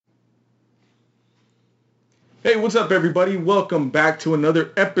Hey, what's up, everybody? Welcome back to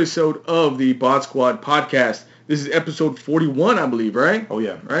another episode of the Bot Squad podcast. This is episode 41, I believe, right? Oh,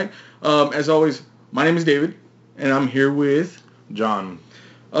 yeah. Right? As always, my name is David, and I'm here with... John.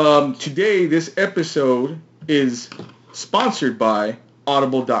 Today, this episode is sponsored by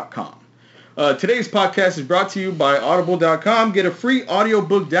Audible.com. Today's podcast is brought to you by Audible.com. Get a free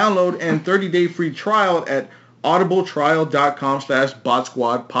audiobook download and 30-day free trial at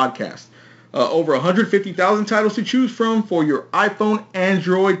audibletrial.com/BotSquadPodcast. Over 150,000 titles to choose from for your iPhone,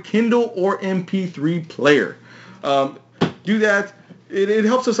 Android, Kindle, or MP3 player. Do that. It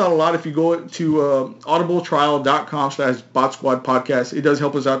helps us out a lot if you go to audibletrial.com/BotSquadPodcast. It does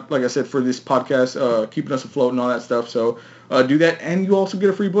help us out, like I said, for this podcast, keeping us afloat and all that stuff. So do that, and you also get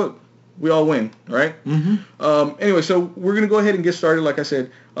a free book. We all win, right? Mm-hmm. Anyway, so we're going to go ahead and get started. Like I said,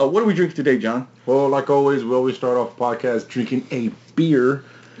 what are we drinking today, John? Well, like always, we always start off the podcast drinking a beer.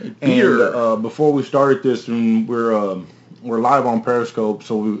 Beer. And before we started this, we're live on Periscope,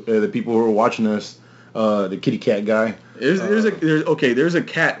 so the people who are watching us, the kitty cat guy. There's a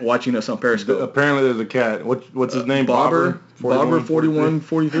cat watching us on Periscope. Apparently, there's a cat. What's his name? Bobber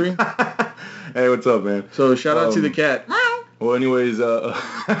 4143. Hey, what's up, man? So shout out to the cat. Well, anyways,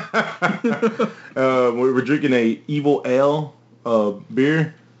 we're drinking a Evil Ale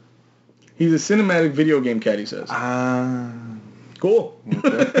beer. He's a cinematic video game cat, he says. Cool.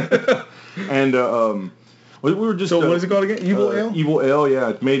 Okay. And we were just... So what is it called again? Evil Ale? Evil Ale, yeah.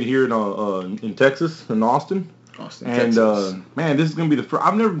 It's made here in Texas, in Austin. Texas. And man, this is gonna be the first.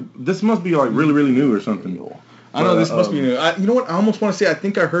 This must be like really, really new or something. I know this must be new. You know what? I almost want to say I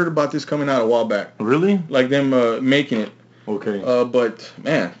think I heard about this coming out a while back. Really? Like them making it. Okay. But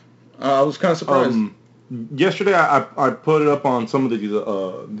man, I was kind of surprised. Yesterday, I put it up on some of these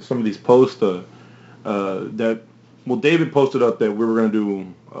posts that David posted up that we were going to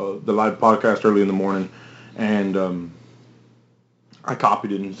do the live podcast early in the morning, and I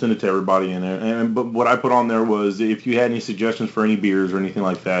copied it and sent it to everybody in there. But what I put on there was if you had any suggestions for any beers or anything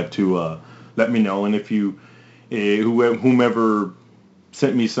like that, to let me know. And if you whomever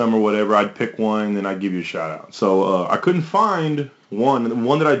sent me some or whatever, I'd pick one and then I'd give you a shout out. So I couldn't find one. The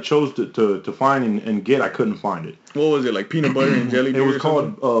one that I chose to find and get, I couldn't find it. What was it, like peanut butter and jelly? It was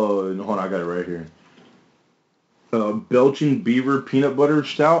called hold on, I got it right here. Belgian Beaver Peanut Butter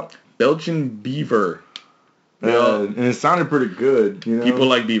Stout. Belgian Beaver. And it sounded pretty good. You know? People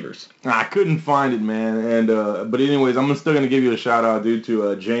like beavers. I couldn't find it, man. And but anyways, I'm still gonna give you a shout out, dude,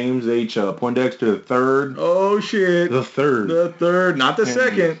 to James H. Poindexter III. Oh shit! The third, not the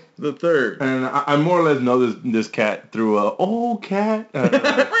second, the third. And I more or less know this cat through old cat.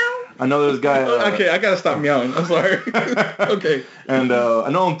 I know this guy. Okay, I gotta stop meowing. I'm sorry. Okay. And I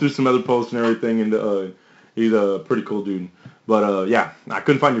know him through some other posts and everything, and he's a pretty cool dude. But yeah, I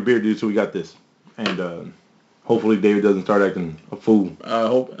couldn't find your beer, dude, so we got this. And hopefully David doesn't start acting a fool. I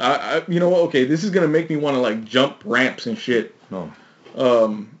hope. You know what? Okay, this is gonna make me want to like jump ramps and shit. No.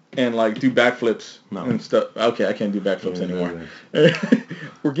 And like do backflips and stuff. Okay, I can't do backflips anymore.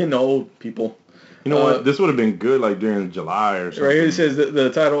 We're getting old, people. You know what? This would have been good like during July or something. Right here it says the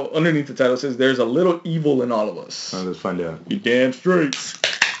title, underneath the title says, "There's a little evil in all of us." Let's find out. You damn straight.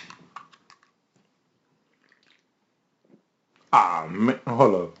 Man,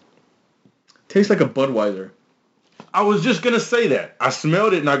 hold up. Tastes like a Budweiser. I was just going to say that. I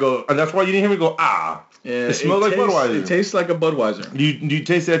smelled it and I go, and that's why you didn't hear me go, ah. Yeah, it smells like Budweiser. It tastes like a Budweiser. Do you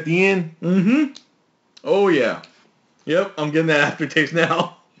taste it at the end? Mm-hmm. Oh, yeah. Yep, I'm getting that aftertaste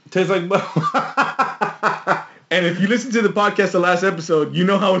now. It tastes like Budweiser. And if you listen to the podcast, the last episode, you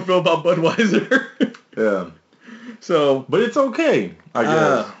know how we feel about Budweiser. Yeah. So. But it's okay, I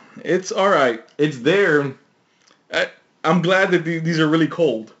guess. It's all right. It's there. I'm glad that these are really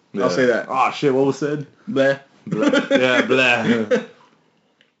cold. Yeah. I'll say that. Oh, shit, what was said? Bleh. Blah. Yeah, blah.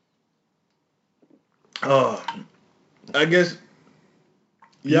 Oh, I guess.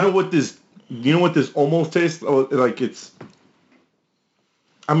 Yeah. You know what this almost tastes like? It's.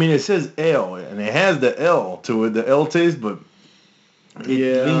 I mean, it says ale and it has the L to it, the L taste, but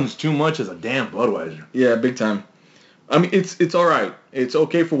it leans too much as a damn Budweiser. Yeah, big time. I mean, it's all right. It's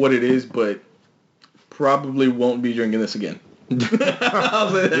okay for what it is, but probably won't be drinking this again. I'll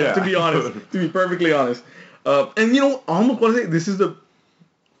say that, yeah. To be honest, to be perfectly honest. And you know, I almost want to say this is the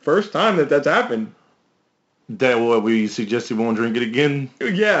first time that's happened. That what we suggested we won't drink it again?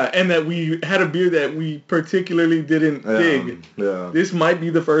 Yeah, and that we had a beer that we particularly didn't dig. Yeah. This might be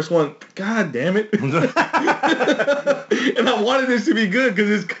the first one. God damn it. And I wanted this to be good because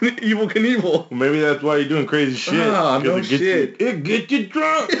it's Evel Knievel. Well, maybe that's why you're doing crazy shit. No shit. It gets you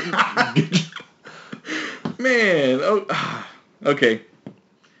drunk. Man. Oh, okay.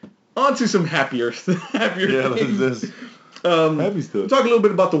 on to some happier things. Happy stuff. We'll talk a little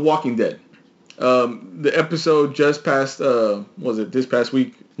bit about The Walking Dead. The episode just passed, was it this past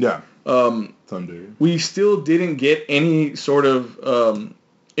week? Yeah. Sunday. We still didn't get any sort of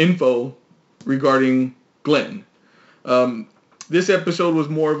info regarding Glenn. This episode was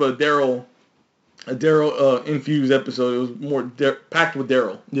more of a Daryl infused episode. It was more packed with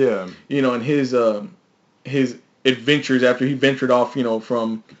Daryl. Yeah. And his adventures after he ventured off,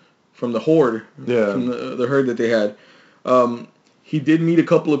 from the horde, from the herd that they had. He did meet a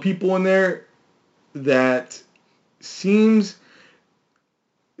couple of people in there that seems,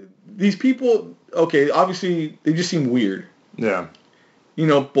 these people, okay, obviously they just seem weird. Yeah.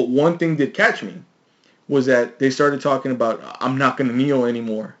 But one thing did catch me was that they started talking about, I'm not going to kneel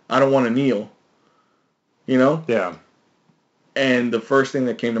anymore. I don't want to kneel. Yeah. And the first thing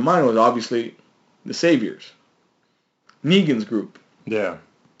that came to mind was obviously the Saviors. Negan's group. Yeah.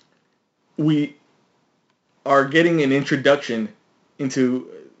 We are getting an introduction into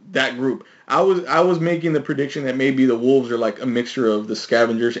that group. I was making the prediction that maybe the Wolves are like a mixture of the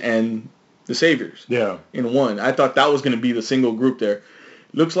Scavengers and the Saviors. Yeah. In one. I thought that was going to be the single group there.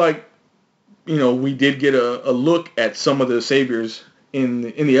 Looks like, we did get a look at some of the Saviors in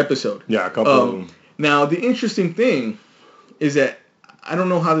the episode. Yeah, a couple of them. Now, the interesting thing is that I don't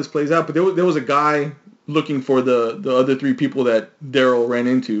know how this plays out, but there was a guy looking for the other three people that Daryl ran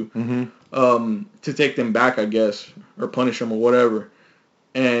into to take them back, I guess, or punish them or whatever.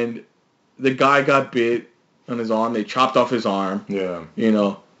 And the guy got bit on his arm. They chopped off his arm. Yeah.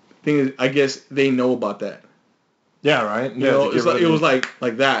 Thing is, I guess they know about that. Yeah, right. Yeah, it was like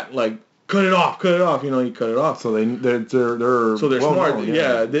that, like cut it off. He cut it off. So they're smart. Known,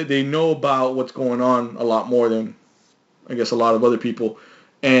 yeah, they know about what's going on a lot more than, I guess, a lot of other people.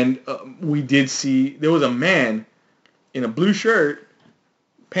 And we did see there was a man in a blue shirt,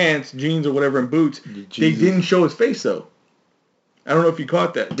 pants, jeans, or whatever, and boots. Jesus. They didn't show his face though. I don't know if you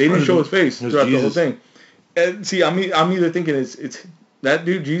caught that. They didn't show his face throughout the whole thing. And see, I'm either thinking it's that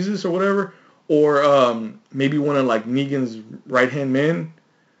dude Jesus or whatever, or maybe one of like Negan's right hand men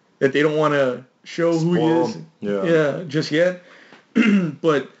that they don't want to show who he is. Yeah, just yet.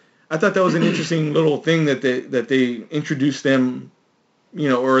 But I thought that was an interesting little thing that they introduced them,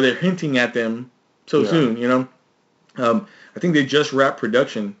 or they're hinting at them so soon. I think they just wrapped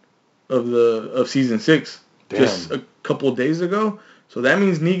production of season 6 just a couple of days ago. So that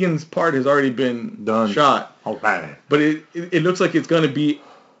means Negan's part has already been shot. All right. But it looks like it's going to be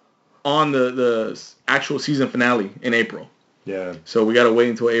on the actual season finale in April. Yeah. So we got to wait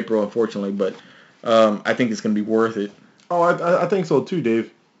until April, unfortunately. But I think it's going to be worth it. Oh, I think so too,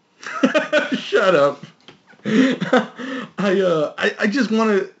 Dave. Shut up. I just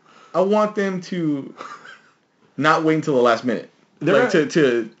want them to not wait until the last minute. That's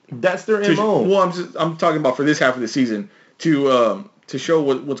their MO. Well, I'm talking about for this half of the season to show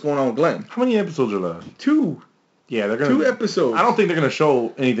what's going on with Glenn. How many episodes are left? 2. Yeah, they're gonna 2 episodes. I don't think they're gonna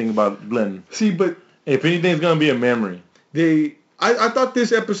show anything about Glenn. See, but if anything, it's gonna be a memory. I thought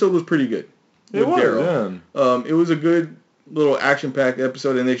this episode was pretty good. It was. Daryl. Yeah. It was a good little action-packed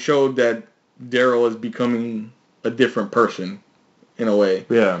episode, and they showed that Daryl is becoming a different person in a way.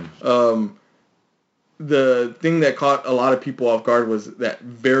 Yeah. The thing that caught a lot of people off guard was that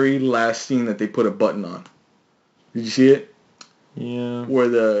very last scene that they put a button on. Did you see it? Yeah. Where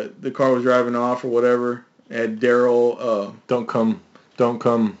the car was driving off or whatever, and Daryl... Don't come.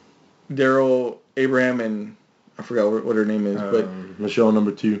 Daryl, Abraham, and I forgot what her name is, but... Michelle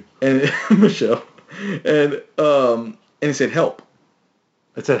number 2. And Michelle. And it said help.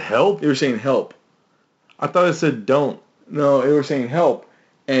 It said help? They were saying help. I thought it said don't. No, they were saying help.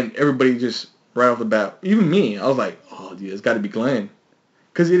 And everybody just... Right off the bat, even me, I was like, "Oh, dude, it's got to be Glenn,"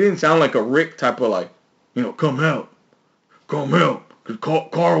 because it didn't sound like a Rick type of like, come help, because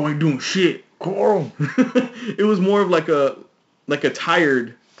Carl ain't doing shit. Carl. It was more of like a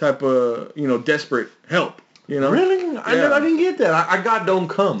tired type of desperate help. Really? Yeah. I didn't get that. I got don't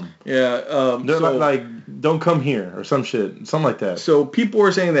come. Yeah. They're like don't come here or some shit, something like that. So people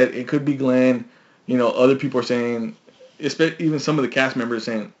are saying that it could be Glenn. Other people are saying, even some of the cast members are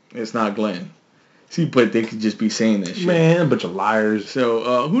saying it's not Glenn. See, but they could just be saying that shit. Man, a bunch of liars.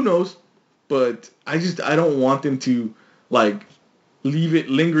 So, who knows? But I don't want them to, leave it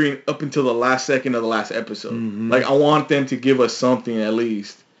lingering up until the last second of the last episode. Mm-hmm. I want them to give us something at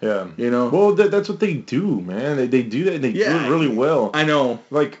least. Yeah. Well, that's what they do, man. They do that, and they do it really well. I know.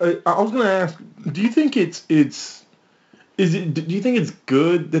 I was going to ask, do you think do you think it's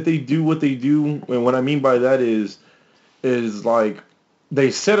good that they do what they do? And what I mean by that is they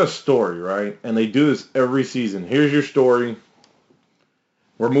set a story, right? And they do this every season. Here's your story.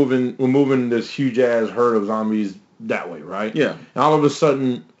 we're moving this huge ass herd of zombies that way, right? Yeah. And all of a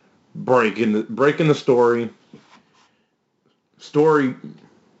sudden, breaking the story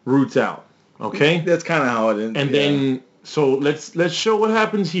roots out. Okay. That's kind of how it is. And then so let's show what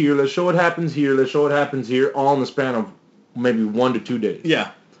happens here. Let's show what happens here. Let's show what happens here. All in the span of maybe 1 to 2 days.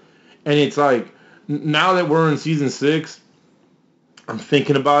 Yeah. And it's like now that we're in season 6, I'm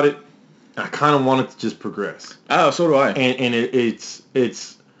thinking about it. I kind of want it to just progress. Oh, so do I. And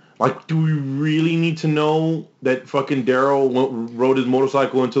it's like, do we really need to know that fucking Daryl rode his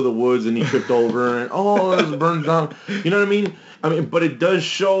motorcycle into the woods and he tripped over and it was burned down? You know what I mean? But it does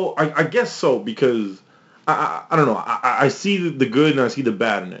show. I guess so, because I don't know. I see the good and I see the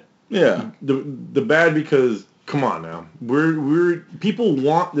bad in it. Yeah. The bad because come on now, we're people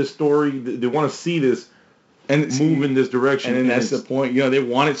want this story. They want to see this and move in this direction. And then that's the point. You know, they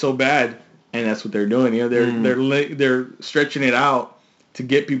want it so bad, and that's what they're doing. You know, they're stretching it out to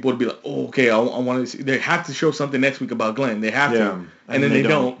get people to be like, oh, okay, I want to see. They have to show something next week about Glenn. They have to, and then they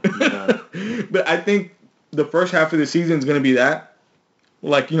don't. Yeah. But I think the first half of the season is going to be that.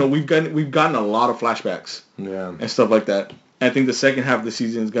 Like, you know, we've gotten a lot of flashbacks. Yeah. And stuff like that. I think the second half of the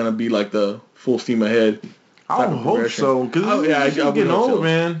season is going to be like the full steam ahead. I hope so, because I'm getting old,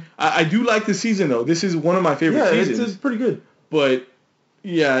 man. I do like the season, though. This is one of my favorite seasons. Yeah, it's pretty good. But,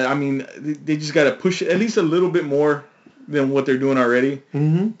 yeah, I mean, they just got to push it at least a little bit more than what they're doing already.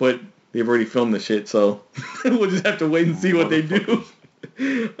 Mm-hmm. But they've already filmed the shit, so we'll just have to wait and see what they do.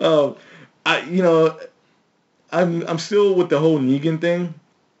 I'm still with the whole Negan thing.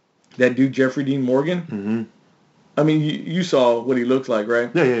 That dude, Jeffrey Dean Morgan. Mm-hmm. I mean, you saw what he looks like, right?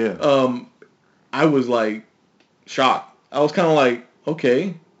 Yeah. I was like shocked. I was kind of like,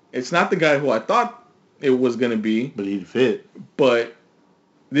 okay, it's not the guy who I thought it was gonna be, but he'd fit. But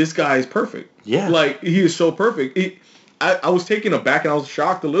this guy is perfect. Yeah. Like, he is so perfect. I was taken aback and I was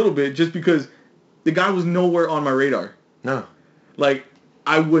shocked a little bit just because the guy was nowhere on my radar. No. Like,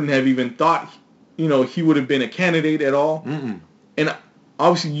 I wouldn't have even thought, you know, he would have been a candidate at all. Mm-mm. And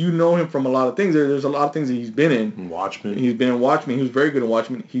obviously, you know him from a lot of things. There's a lot of things that he's been in. Watchmen. He's been in Watchmen. He was very good in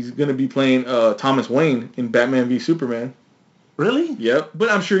Watchmen. He's going to be playing Thomas Wayne in Batman v Superman. Really? Yep. But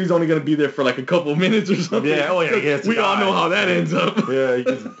I'm sure he's only going to be there for like a couple of minutes or something. Yeah. Oh, yeah. We all know how that ends up. Yeah.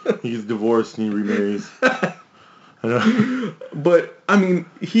 He gets divorced and he remarries. But, I mean,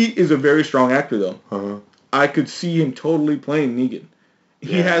 he is a very strong actor, though. Uh-huh. I could see him totally playing Negan.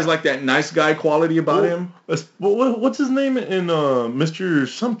 He has like that nice guy quality about him. What's his name in Mr.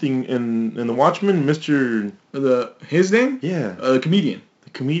 Something in the Watchmen? His name? Yeah. The comedian. The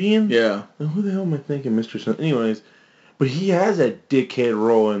comedian? Yeah. Now, who the hell am I thinking, Mr. Something? Anyways, but he has that dickhead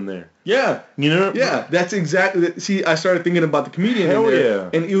role in there. Yeah. You know? Yeah. That's exactly. See, I started thinking about the comedian. Hell in there, yeah.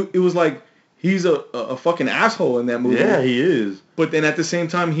 and it was like he's a fucking asshole in that movie. Yeah, he is. But then at the same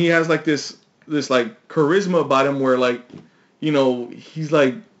time, he has like this like charisma about him where like, you know, he's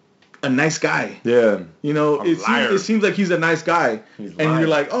like a nice guy. Yeah. You know, it seems like he's a nice guy. And you're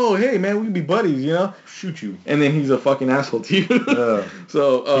like, oh, hey, man, we can be buddies, you know? Shoot you. And then he's a fucking asshole to you. Yeah.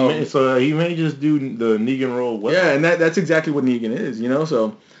 So he may just do the Negan role well. Yeah, and that's exactly what Negan is, you know?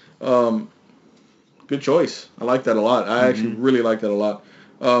 So, good choice. I like that a lot. I actually really like that a lot.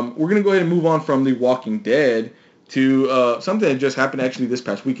 We're going to go ahead and move on from The Walking Dead to something that just happened actually this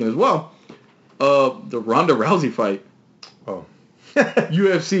past weekend as well. The Ronda Rousey fight. Oh.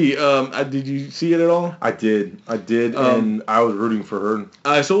 UFC. Did you see it at all? I did, and I was rooting for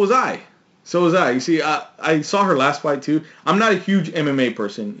her. So was I. You see, I saw her last fight too. I'm not a huge MMA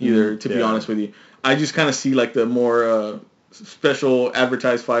person either, to be honest with you. I just kind of see like the more special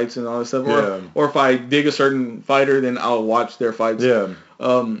advertised fights and all that stuff. Or if I dig a certain fighter, then I'll watch their fights. Yeah.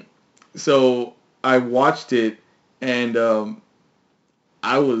 So I watched it, and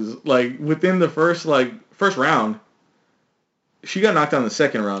I was like, within the first round. She got knocked out in the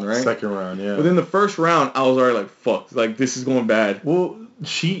second round, right? Second round, yeah. Within the first round, I was already like, fuck, like, this is going bad. Well,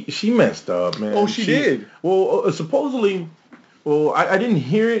 she messed up, man. Oh, she did? Well, supposedly, I didn't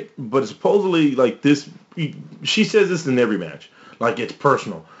hear it, but supposedly, like, this, she says this in every match. Like, it's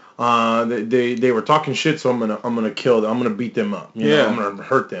personal. They were talking shit, so I'm gonna kill them. I'm gonna beat them up. You know, I'm gonna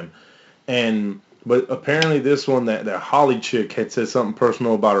hurt them. But apparently this one, that Holly chick had said something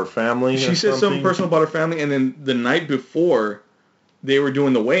personal about her family. She said something personal about her family, and then the night before, they were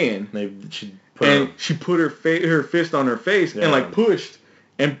doing the weigh-in. She put her fist on her face and like pushed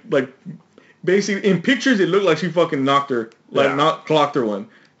and like basically in pictures it looked like she fucking knocked her clocked her one,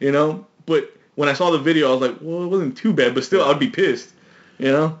 you know. But when I saw the video, I was like, well, it wasn't too bad, but still, I'd be pissed,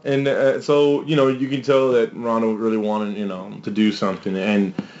 you know. And so you know, you can tell that Ronda really wanted to do something,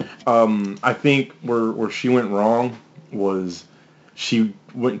 and I think where she went wrong was she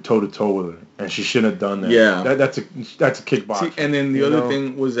went toe to toe with her, and she shouldn't have done that. Yeah, that's a kickboxer. See, and then the other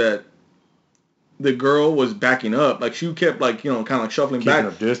thing was that the girl was backing up, like she kept like kind of like shuffling keeping back.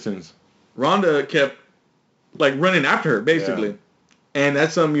 her distance. Ronda kept like running after her basically, and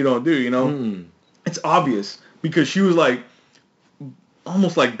that's something you don't do. It's obvious because she was like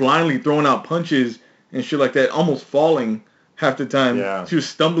almost like blindly throwing out punches and shit like that, almost falling half the time. Yeah, she was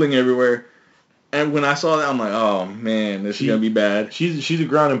stumbling everywhere. And when I saw that, I'm like, oh man, this is gonna be bad. She's a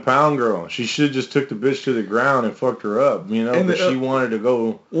ground and pound girl. She should have just took the bitch to the ground and fucked her up, but she wanted to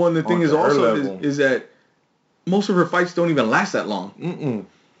go. Well, and the thing is also is that most of her fights don't even last that long.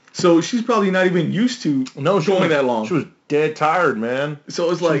 So she's probably not even used to going that long. She was dead tired, man.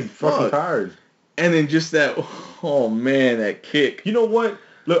 So it's like fucking tired. And then just that, oh man, that kick. You know what?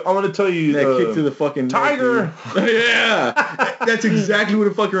 Look, I'm gonna tell you that kick to the fucking Tiger. Yeah, that's exactly what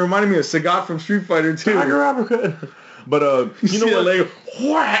it fucking reminded me of. Sagat from Street Fighter 2. Tiger uppercut. But you know what? Leg,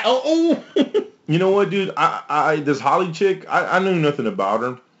 wow. You know what, dude? I this Holly chick, I knew nothing about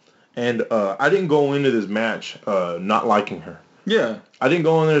her, and I didn't go into this match not liking her. Yeah. I didn't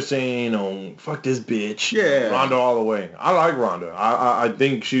go in there saying, fuck this bitch. Yeah. Ronda all the way. I like Ronda. I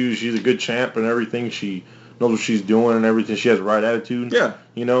think she's a good champ and everything. She knows what she's doing and everything. She has the right attitude. Yeah.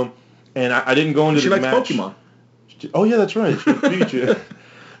 And I didn't go into this match. She likes Pokemon. Oh, yeah, that's right. She's Pikachu.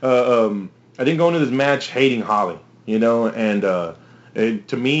 I didn't go into this match hating Holly, and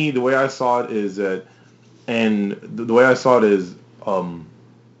to me, the way I saw it is that, and the way I saw it is,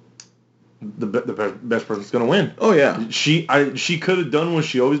 the best person's gonna win. Oh yeah. She could have done what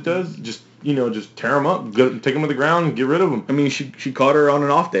she always does. Just tear them up, take them to the ground, and get rid of them. I mean, she caught her on an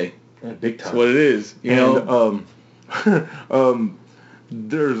off day. Yeah, big time. That's what it is.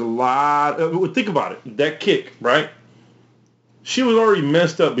 There's a lot. Think about it. That kick, right? She was already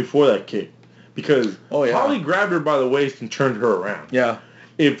messed up before that kick because Holly grabbed her by the waist and turned her around. Yeah.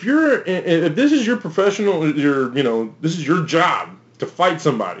 If this is your professional, this is your job to fight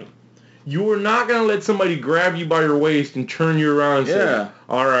somebody. You are not going to let somebody grab you by your waist and turn you around and say,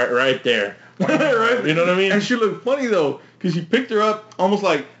 all right there. Right? You know what I mean? And she looked funny, though, because she picked her up almost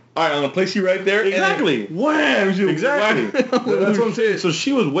like, all right, I'm going to place you right there. Exactly. And then, wham! Exactly. That's what I'm saying. So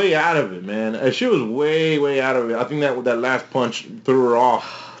she was way out of it, man. She was way, way out of it. I think that last punch threw her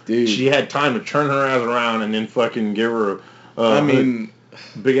off. Dude. She had time to turn her ass around and then fucking give her a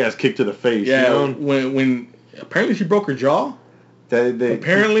big-ass kick to the face. Yeah, when apparently she broke her jaw.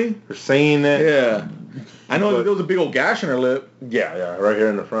 Apparently. They're saying that. Yeah. I know that there was a big old gash in her lip. Yeah, right here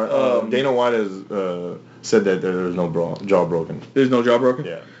in the front. Dana White has said that there's no jaw broken. There's no jaw broken?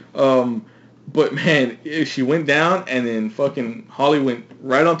 Yeah. But, man, she went down, and then fucking Holly went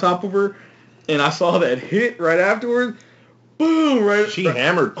right on top of her, and I saw that hit right afterwards. Boom! Right. She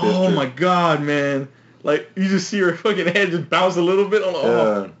hammered. Oh, my God, man. Like, you just see her fucking head just bounce a little bit.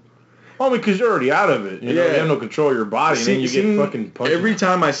 Well, because you're already out of it. You have no control of your body, and then you get fucking punched. Every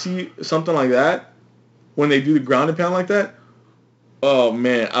time I see something like that, when they do the ground and pound like that, oh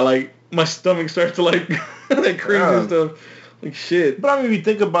man, my stomach starts to like crazy and stuff. Like shit. But I mean, if you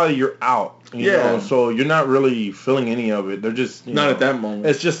think about it, you're out. You know, so you're not really feeling any of it. They're just not at that moment.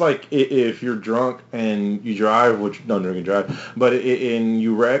 It's just like if you're drunk and you drive, which don't drink and drive, but and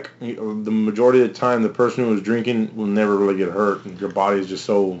you wreck. The majority of the time, the person who was drinking will never really get hurt. Your body is just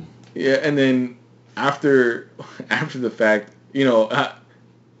so. Yeah, and then after the fact,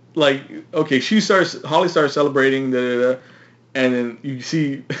 Holly starts celebrating, and then you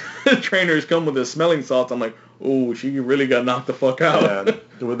see trainers come with the smelling salts. I'm like, oh, she really got knocked the fuck out. Yeah.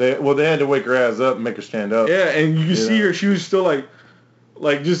 Well, they had to wake her ass up and make her stand up. Yeah, and you see her, she was still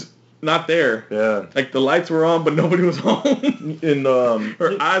like just not there. Yeah. Like the lights were on, but nobody was home. And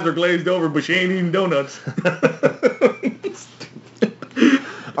her eyes are glazed over, but she ain't eating donuts.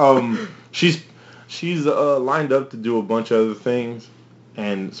 She's lined up to do a bunch of other things,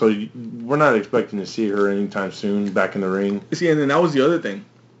 and so we're not expecting to see her anytime soon back in the ring. See, and then that was the other thing,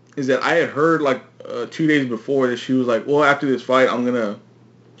 is that I had heard 2 days before that she was like, well, after this fight, I'm gonna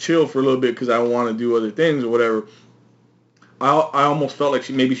chill for a little bit because I want to do other things or whatever. I almost felt like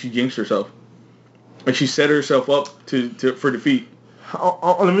she jinxed herself, like she set herself up for defeat.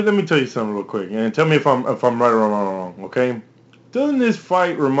 Let me tell you something real quick, and tell me if I'm right or wrong. Okay. Doesn't this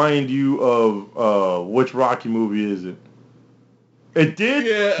fight remind you of which Rocky movie is it? It did?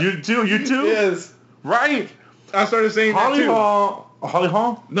 Yeah. You too? Yes. Right. I started saying that too. Holly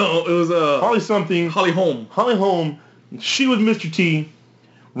Hall? No, it was Holly something. Holly Holm. Holly Holm. She was Mr. T.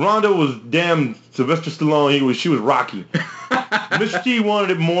 Ronda was damn Sylvester Stallone. She was Rocky. Mr. T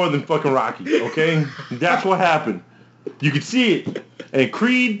wanted it more than fucking Rocky. Okay, that's what happened. You could see it. And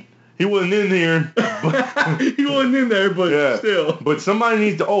Creed. He wasn't in there. But, he wasn't in there, but still. But somebody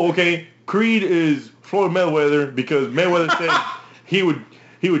needs to. Oh, okay. Creed is Floyd Mayweather because Mayweather said he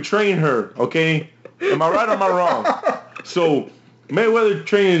would train her. Okay, am I right or am I wrong? So Mayweather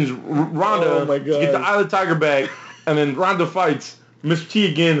trains Ronda to get the Eye of the Tiger back, and then Ronda fights Mr.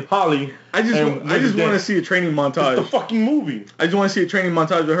 T again, Holly. I just want to see a training montage. It's the fucking movie. I just want to see a training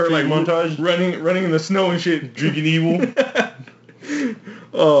montage with her running in the snow and shit, drinking evil.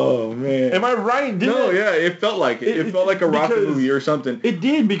 Oh man, am I right? It felt like it. It felt like a Rocky movie or something. It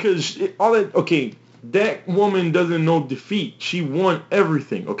did because that woman doesn't know defeat. She won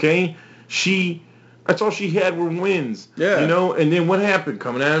everything. Okay, that's all she had were wins. Yeah, And then what happened?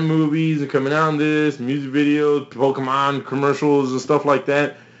 Coming out in movies and coming out in this music videos, Pokemon commercials and stuff like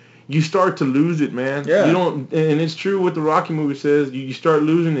that. You start to lose it, man. Yeah, you don't, and it's true what the Rocky movie says. You start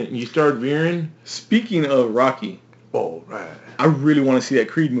losing it and you start veering. Speaking of Rocky. Oh, right. I really want to see that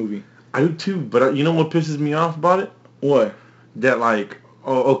Creed movie. I do too, but you know what pisses me off about it? What? That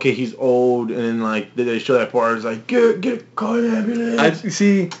okay, he's old, and then they show that part. It's like get call an ambulance.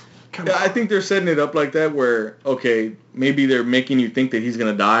 I think they're setting it up like that, where maybe they're making you think that he's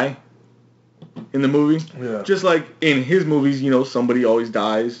gonna die in the movie. Yeah. Just like in his movies, somebody always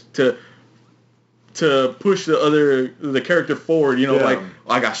dies to push the character forward,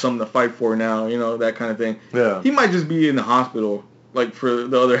 I got something to fight for now, that kind of thing. Yeah. He might just be in the hospital, for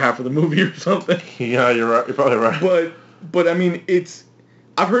the other half of the movie or something. Yeah, you're right. You're probably right. But I mean,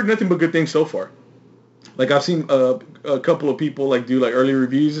 I've heard nothing but good things so far. I've seen a couple of people do early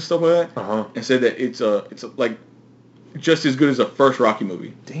reviews and stuff like that, and said that it's just as good as the first Rocky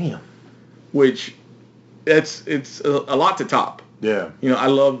movie. Damn. Which, it's a lot to top. Yeah. I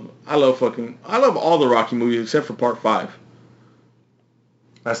love all the Rocky movies except for Part 5.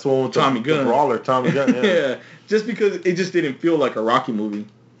 That's the one with Tommy Gunn. The brawler, Tommy Gunn. Yeah. Yeah. Just because it just didn't feel like a Rocky movie.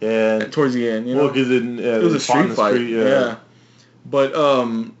 Yeah. Towards the end, Well, because it was a street fight. Yeah. But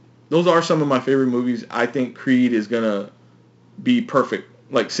those are some of my favorite movies. I think Creed is gonna be perfect,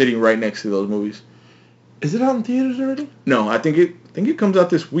 sitting right next to those movies. Is it out in theaters already? No, I think it comes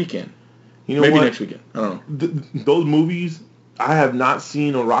out this weekend. Maybe next weekend. I don't know. Those movies. I have not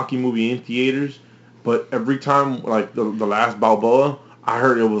seen a Rocky movie in theaters, but every time, the last Balboa, I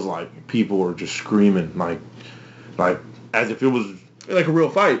heard it was people were just screaming, as if it was like a real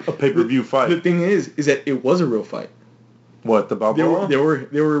fight, a pay-per-view fight. The thing is that it was a real fight. What, the Balboa? They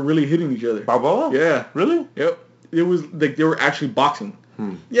were really hitting each other. Balboa? Yeah. Really? Yep. It was they were actually boxing.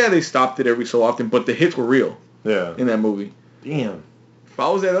 Yeah, they stopped it every so often, but the hits were real. Yeah. In that movie. Damn. If I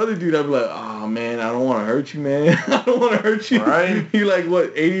was that other dude, I'd be like, oh, man, I don't want to hurt you, man. I don't want to hurt you. Right?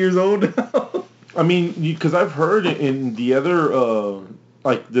 You're 80 years old now? I mean, because I've heard in the other,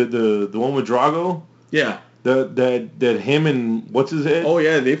 the one with Drago. Yeah. That him and what's his head? Oh,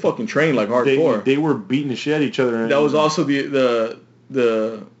 yeah, they fucking trained hardcore. They were beating the shit at each other. That was also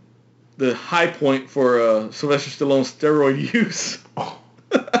the high point for Sylvester Stallone's steroid use. Oh.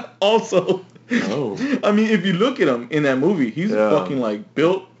 Also. Oh. I mean, if you look at him in that movie, he's fucking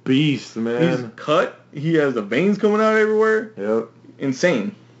built beast, man. He's cut. He has the veins coming out everywhere. Yep.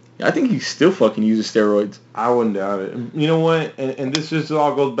 Insane. I think he still fucking uses steroids. I wouldn't doubt it. You know what? And this just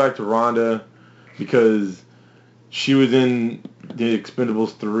all goes back to Ronda because she was in the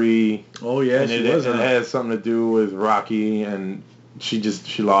Expendables 3. Oh yeah, and it had something to do with Rocky, and she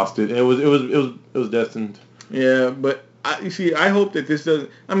lost it. It was destined. Yeah, but. I hope that this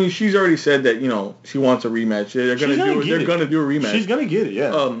doesn't. I mean, she's already said that she wants a rematch. They're gonna do a rematch. She's gonna get it,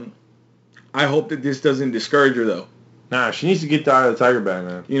 yeah. I hope that this doesn't discourage her though. Nah, she needs to get the Eye of the Tiger back,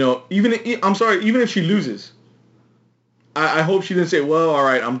 man. Even if she loses, I hope she didn't say, well, all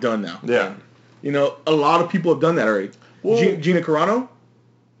right, I'm done now. Yeah. A lot of people have done that already. Well, Gina Carano.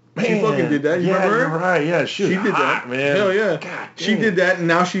 Man, she fucking did that. You remember her? You're right. Yeah, she did that, man. Hell yeah. God, she did that, and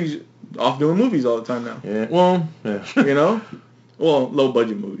now she's off doing movies all the time now. Yeah. Well, yeah. Well, low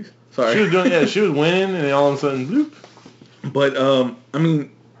budget movies. Sorry. She was doing. Yeah, she was winning, and then all of a sudden, bloop. But I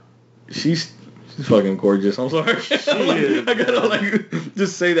mean, she's fucking gorgeous. I'm sorry. I gotta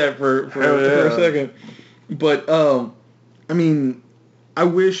just say that for a second. But I mean, I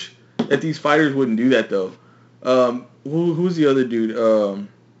wish that these fighters wouldn't do that though. Who's the other dude?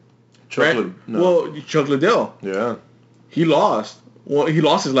 Chuck Liddell. Yeah. He lost. Well, he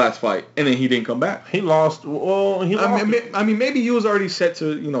lost his last fight, and then he didn't come back. He lost. Well, he lost. I mean, maybe he was already set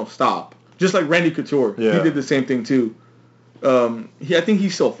to, stop. Just like Randy Couture. Yeah. He did the same thing, too. I think he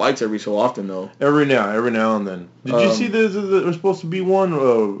still fights every so often, though. Every now and then. Did you see there's supposed to be one,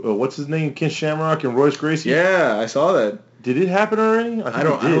 what's his name, Ken Shamrock and Royce Gracie? Yeah, I saw that. Did it happen already? I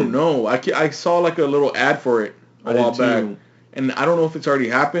don't know. I saw a little ad for it a while back. And I don't know if it's already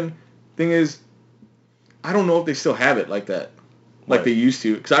happened. thing is, I don't know if they still have it like that, like Right. they used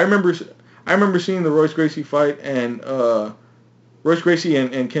to. Because I remember seeing the Royce Gracie fight and Royce Gracie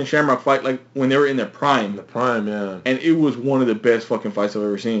and Ken Shamrock fight like when they were in their prime. The prime, yeah. And it was one of the best fucking fights I've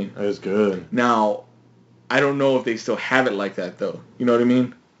ever seen. That's good. Now, I don't know if they still have it like that though. You know what I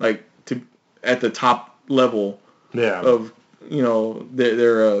mean? Like at the top level Yeah. of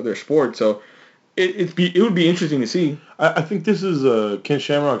their sport. So it would be interesting to see. I think this is Ken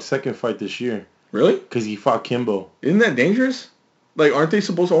Shamrock's second fight this year. Really? Because he fought Kimbo. Isn't that dangerous? Like, aren't they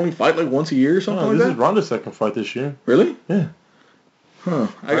supposed to only fight like once a year or something like this that? is Ronda's second fight this year. Really? Yeah. Huh.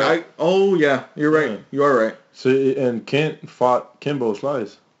 Oh yeah, you're right. Yeah. You are right. So and Kent fought Kimbo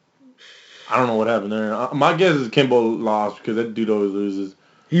Slice. I don't know what happened there. My guess is Kimbo lost because that dude always loses.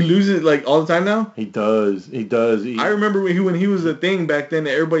 He loses like all the time now? He does. I remember when he was a thing back then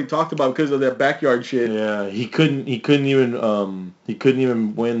that everybody talked about because of that backyard shit. Yeah, he couldn't even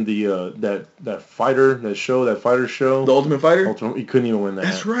win the that fighter show. The Ultimate Fighter? He couldn't even win that.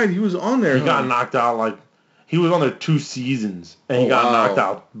 That's right. He was on there. He got knocked out he was on there 2 seasons and he got knocked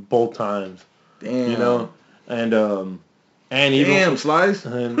out both times. Damn. You know? And even Slice.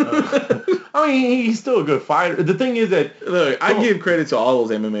 And I mean, he's still a good fighter. The thing is that look, I give credit to all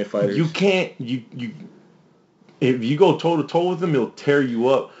those MMA fighters. You can't if you go toe to toe with him, he'll tear you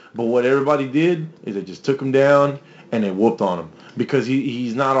up. But what everybody did is they just took him down and they whooped on him because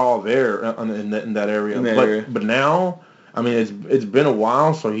he's not all there in that area. But now, I mean, it's been a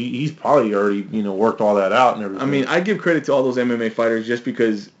while, so he's probably already worked all that out and everything. I mean, I give credit to all those MMA fighters just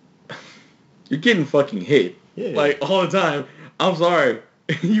because you're getting fucking hit like all the time. I'm sorry.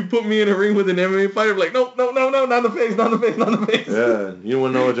 You put me in a ring with an MMA fighter, I'm like, no, not the face, not the face, not the face. Yeah, you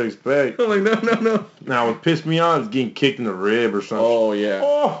wouldn't know what to expect. I'm like, no. Now, what pissed me off is getting kicked in the rib or something. Oh, yeah.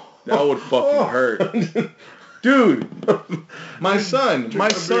 That would fucking hurt. Dude, my son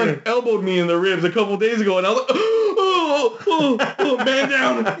elbowed me in the ribs a couple days ago, and I was like, man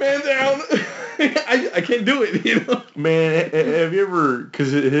down. I can't do it, Man, have you ever,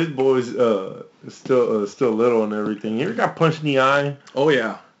 because his boy's still little and everything, you ever got punched in the eye? Oh,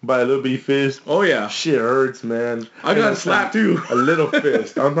 yeah. By a little bitty fist? Oh, yeah. Shit hurts, man. I got slapped, too. A little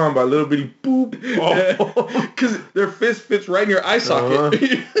fist. I'm talking about a little bitty boop. Because their fist fits right in your eye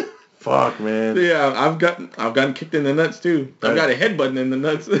socket. Fuck, man. Yeah, I've gotten kicked in the nuts, too. I've got a headbutt in the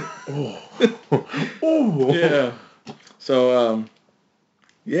nuts. Oh. Yeah. So,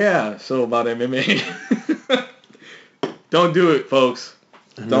 so about MMA. Don't do it, folks.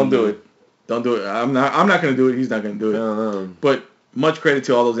 Don't do it. Don't do it. I'm not going to do it. He's not going to do it. But much credit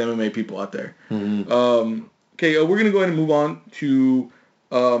to all those MMA people out there. Mm-hmm. Okay, we're going to go ahead and move on to...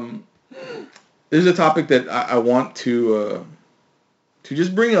 there's a topic that I want to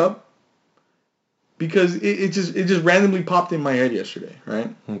just bring up because it just randomly popped in my head yesterday,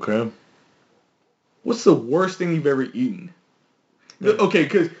 right? Okay. What's the worst thing you've ever eaten? Yeah. Okay,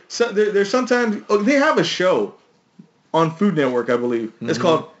 because there's sometimes... they have a show on Food Network, I believe. Mm-hmm. It's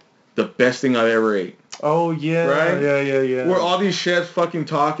called The Best Thing I've Ever Ate. Oh, yeah. Right? Yeah. Where all these chefs fucking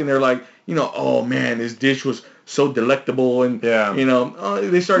talk and they're like, oh, man, this dish was so delectable. And,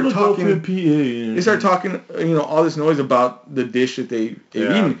 they start talking... They start talking, all this noise about the dish that they've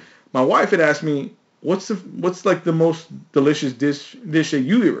eaten. My wife had asked me, what's the most delicious dish that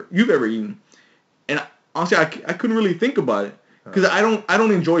you've ever eaten? And honestly, I couldn't really think about it because I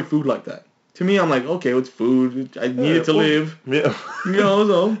don't enjoy food like that. To me, I'm like, okay, it's food. I need it to live. Yeah.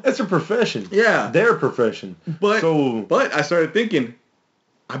 So it's a profession. Yeah. Their profession. But I started thinking,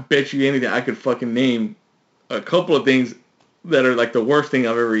 I bet you anything I could fucking name a couple of things that are like the worst thing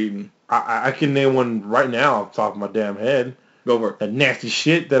I've ever eaten. I can name one right now off the top of my damn head. Go for it. That nasty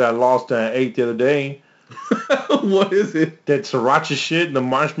shit that I lost and I ate the other day. What is it? That sriracha shit, the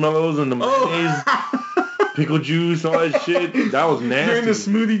marshmallows and the mayonnaise, pickle juice, all that shit. That was nasty. During the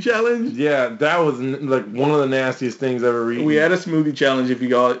smoothie challenge? Yeah, that was like one of the nastiest things I've ever eaten. We had a smoothie challenge. If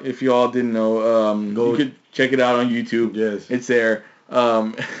you all didn't know, you could check it out on YouTube. Yes, it's there.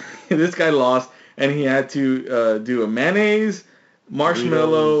 This guy lost, and he had to do a mayonnaise,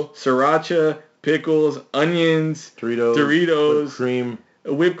 marshmallow, sriracha, pickles, onions, Doritos,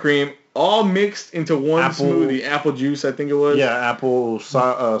 whipped cream, all mixed into one smoothie. Apple juice, I think it was. Yeah, apple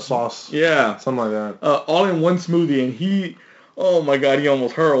sauce. Yeah. Something like that. All in one smoothie, and he, oh my God, he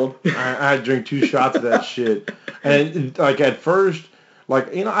almost hurled. I had to drink 2 shots of that shit. And, at first,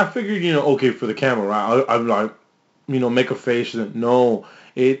 I figured, okay, for the camera, right, I'd like, make a face. And no,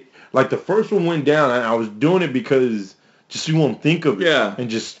 the first one went down, and I was doing it because just you won't think of it. Yeah. And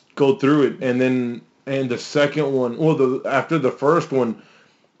just go through it. And the second one, after the first one,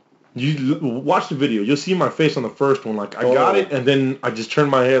 you watch the video. You'll see my face on the first one. I got it, and then I just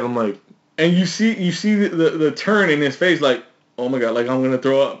turned my head. I'm like, and you see the turn in his face, like, oh my god, like I'm gonna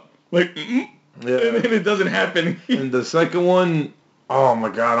throw up, like, yeah, and then it doesn't happen. And the second one, oh my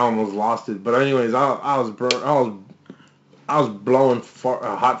god, I almost lost it. But anyways, I was blowing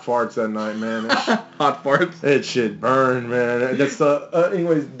hot farts that night, man. Hot farts. That shit burned, man. That's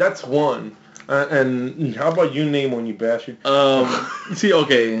anyways, that's one. And how about you name one, you bastard? See,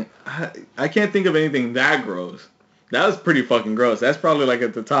 okay, I can't think of anything that gross. That was pretty fucking gross. That's probably like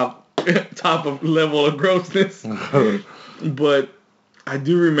at the top of level of grossness. But I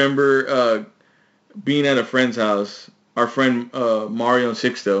do remember being at a friend's house. Our friend Mario and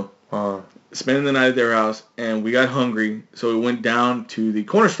Sixto. Spending the night at their house, and we got hungry, so we went down to the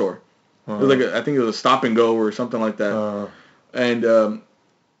corner store. It was like I think it was a Stop and Go or something like that. And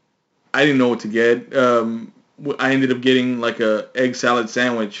I didn't know what to get. I ended up getting like a egg salad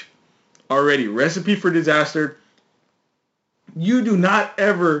sandwich. Already, recipe for disaster. You do not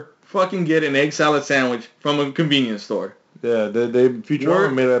ever fucking get an egg salad sandwich from a convenience store. Yeah, they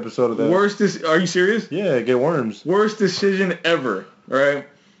Futurama made an episode of that. Are you serious? Yeah, get worms. Worst decision ever, right?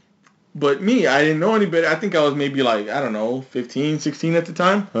 But me, I didn't know any better. I think I was maybe like, I don't know, 15, 16 at the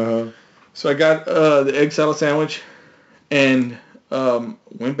time. So I got the egg salad sandwich and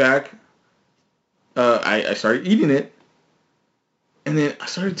went back. I started eating it. And then I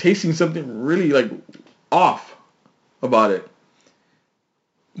started tasting something really like off about it.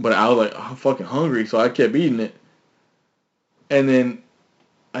 But I was like, I'm fucking hungry, so I kept eating it. And then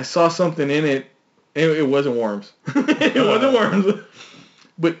I saw something in it. It wasn't worms. It wasn't worms.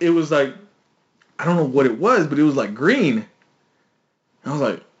 But it was like, I don't know what it was, but it was like green. I was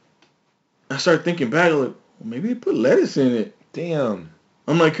like, I started thinking back, like, well, maybe they put lettuce in it. Damn.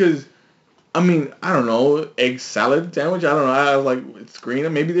 I'm like, cause, I mean, I don't know, egg salad sandwich. I don't know. I was like, it's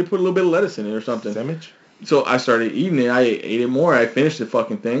green. Maybe they put a little bit of lettuce in it or something. Sandwich? So I started eating it. I ate it more. I finished the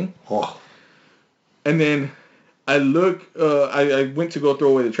fucking thing. Oh. And then I I went to go throw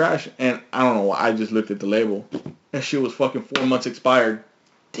away the trash, and I don't know why. I just looked at the label. That shit was fucking 4 months expired.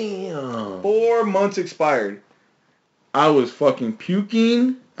 Damn. 4 months expired. I was fucking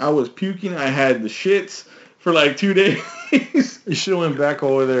puking. I had the shits for like 2 days. You should have went back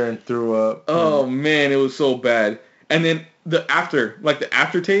over there and threw up. Oh man, it was so bad. And then the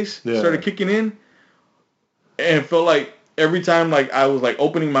aftertaste started kicking in. And it felt like every time like I was like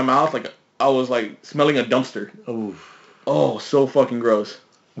opening my mouth, like I was like smelling a dumpster. Oof. Oh, so fucking gross.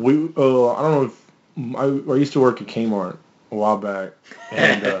 I don't know if I used to work at Kmart a while back,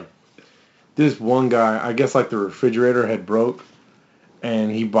 and this one guy, I guess like the refrigerator had broke, and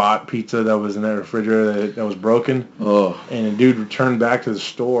he bought pizza that was in that refrigerator that was broken. Oh. And the dude returned back to the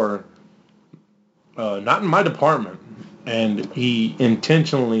store, not in my department, and he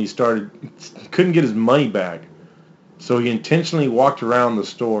intentionally couldn't get his money back. So he intentionally walked around the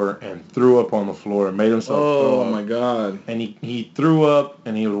store and threw up on the floor and made himself throw up. Oh, my God. And he threw up,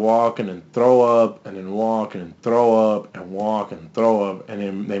 and he would walk and then throw up and then walk and then throw up and walk and throw up. And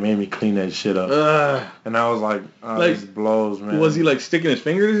then they made me clean that shit up. And I was like, this blows, man. Was he like sticking his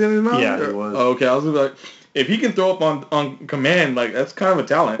fingers in his mouth? Yeah, he was. Oh, okay. I was like, if he can throw up on command, like that's kind of a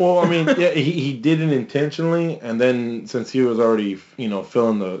talent. Well, I mean, yeah, he did it intentionally, and then since he was already,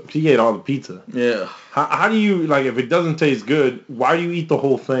 filling he ate all the pizza. Yeah. How do you, like, if it doesn't taste good, why do you eat the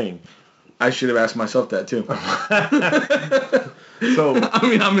whole thing? I should have asked myself that too. So I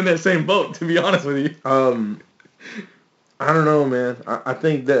mean, I'm in that same boat, to be honest with you. I don't know, man. I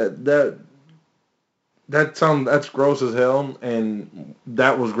think that's gross as hell, and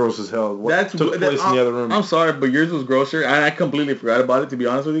that was gross as hell. What took place in the other room? I'm sorry, but yours was grosser, and I completely forgot about it, to be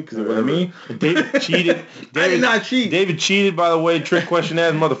honest with you, because it wasn't me. David cheated. I did not cheat. David cheated, by the way. Trick question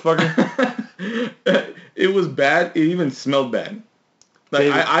ass motherfucker. It was bad. It even smelled bad.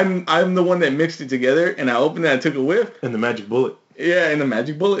 Like I'm the one that mixed it together, and I opened it and I took a whiff. And the magic bullet. Yeah, and the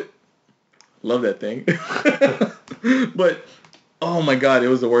magic bullet. Love that thing. But oh my god, it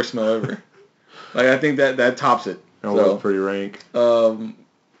was the worst smell ever. Like I think that tops it. That was pretty rank.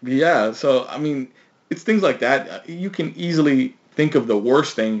 Yeah. So I mean, it's things like that. You can easily think of the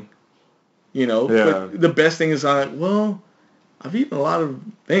worst thing. Yeah. But the best thing is like, well, I've eaten a lot of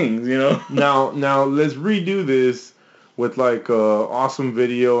things. Now let's redo this with like awesome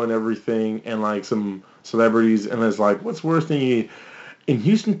video and everything, and like some celebrities, and it's like, what's the worst thing you eat? In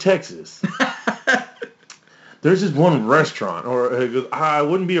Houston, Texas, there's this one restaurant, or it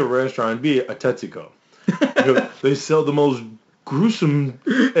wouldn't be a restaurant, it'd be a Tetsuko. They sell the most gruesome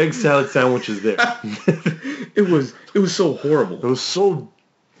egg salad sandwiches there. It was so horrible. It was so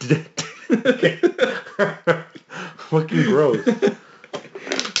fucking gross.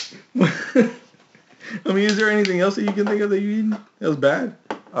 I mean, is there anything else that you can think of that you eaten that was bad?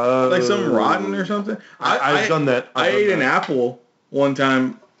 Like something rotten or something. I've done that. I ate an apple one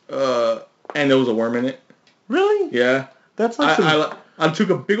time, and there was a worm in it. Really? Yeah. That's like I took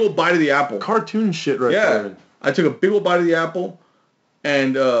a big old bite of the apple. Cartoon shit there. Yeah. I took a big old bite of the apple,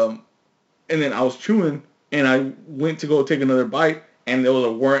 and then I was chewing, and I went to go take another bite, and there was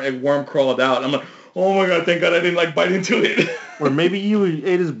a worm crawled out. I'm like, oh my god, thank God I didn't like bite into it. Or maybe you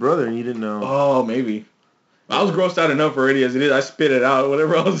ate his brother and you didn't know. Oh, maybe. I was grossed out enough already as it is. I spit it out,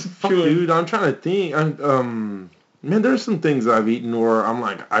 whatever I was chewing. Dude, I'm trying to think. Man, there's some things I've eaten where I'm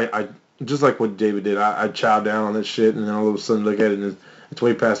like, I just like what David did. I chow down on this shit, and then all of a sudden look at it, and it's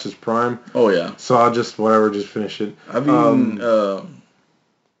way past its prime. Oh, yeah. So I'll just, just finish it. I've eaten,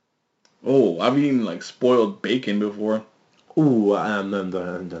 I've eaten, like, spoiled bacon before. Ooh, I've done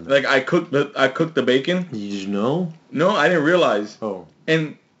that. Like, I cooked the bacon. Did you know? No, I didn't realize. Oh.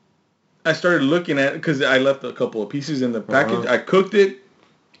 And I started looking at it, because I left a couple of pieces in the package. I cooked it.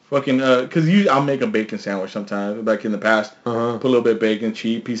 Because I'll make a bacon sandwich sometimes. Back in the past, put a little bit of bacon,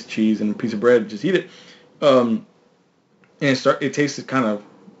 piece of cheese, and a piece of bread. Just eat it. And it tasted kind of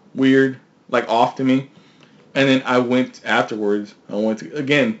weird, like off to me. And then I went afterwards. I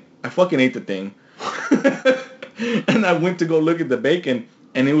fucking ate the thing. And I went to go look at the bacon,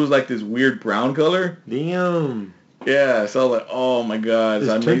 and it was like this weird brown color. Damn. Yeah, so I was like, oh my god,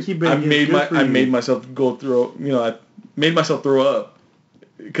 I made myself go through. I made myself throw up.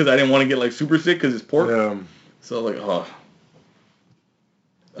 Because I didn't want to get like super sick because it's pork. Yeah. So like,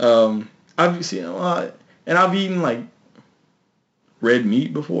 I've eaten like red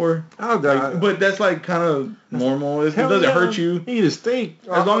meat before. But that's like kind of normal. It doesn't hurt you. Eat a steak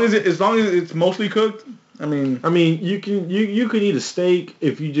as long as it's mostly cooked. I mean, you can eat a steak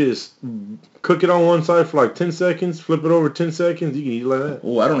if you just cook it on one side for like 10 seconds, flip it over 10 seconons, you can eat it like that.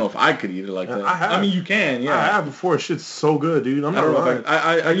 Oh, I don't know if I could eat it like that. I mean, you can, yeah. I have before. Shit's so good, dude. I'm not lying.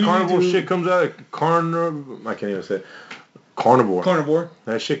 I carnivore shit comes out. I can't even say it. Carnivore. Carnivore.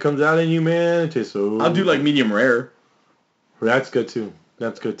 That shit comes out in you, man. It tastes so. I'll do like medium rare. That's good too.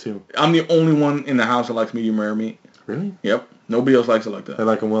 I'm the only one in the house that likes medium rare meat. Really? Yep. Nobody else likes it like that. They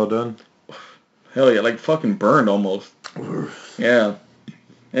like them well done. Hell yeah, like fucking burned almost. Yeah.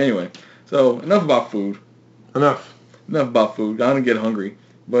 Anyway, so enough about food. Enough about food. I'm gonna get hungry.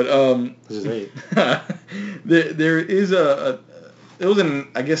 But this is it. there was an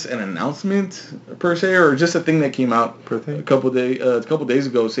announcement per se, or just a thing that came out a couple days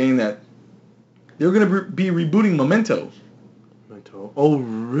ago saying that they're gonna be rebooting Memento. Oh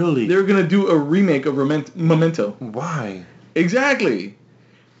really? They're gonna do a remake of Memento. Why? Exactly.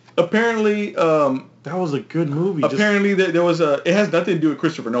 Apparently, that was a good movie. Apparently, there was it has nothing to do with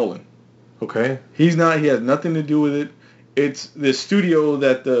Christopher Nolan. Okay. He has nothing to do with it. It's the studio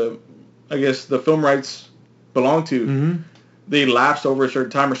that the film rights belong to. Mm-hmm. They lapsed over a certain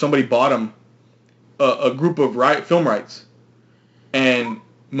time, or somebody bought them a group of film rights, and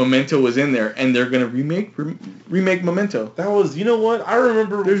Memento was in there, and they're gonna remake Memento. That was, you know what? I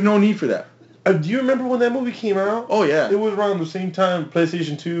remember. There's no need for that. Do you remember when that movie came out? Oh, yeah. It was around the same time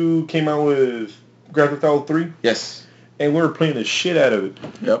PlayStation 2 came out with Grand Theft Auto 3. Yes. And we were playing the shit out of it.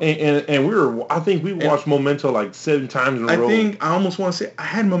 Yep. And I think we watched Memento like 7 times in a row. I almost want to say, I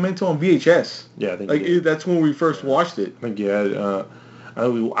had Memento on VHS. Yeah, I think that's when we first watched it. I think, yeah. I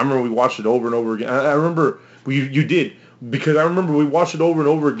remember we watched it over and over again. I remember you did. Because I remember we watched it over and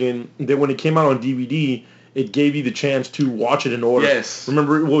over again. That when it came out on DVD, it gave you the chance to watch it in order. Yes.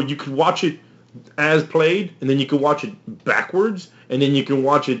 Remember, you could watch it as played, and then you can watch it backwards, and then you can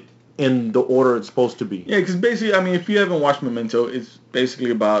watch it in the order it's supposed to be. Yeah, because basically, I mean, if you haven't watched Memento, it's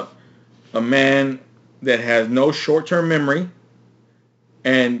basically about a man that has no short-term memory,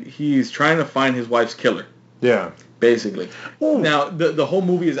 and he's trying to find his wife's killer. Yeah. Basically. Ooh. Now, the whole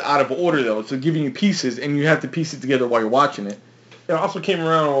movie is out of order, though, so giving you pieces, and you have to piece it together while you're watching it. It also came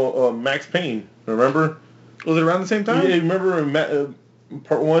around on Max Payne, remember? Was it around the same time? Yeah, remember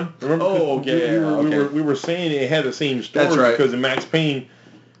Part 1? Remember? Oh, okay. We were saying it had the same story. That's right. Because in Max Payne,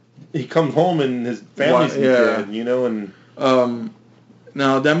 he comes home and his family's dead, and...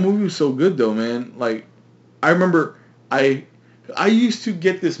 Now, that movie was so good, though, man. Like, I remember I used to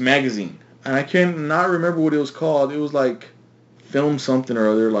get this magazine, and I cannot remember what it was called. It was, like, Film something or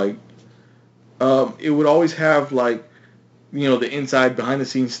other. Like, it would always have, like, the inside,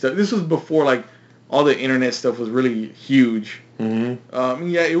 behind-the-scenes stuff. This was before, like, all the internet stuff was really huge. Mm-hmm.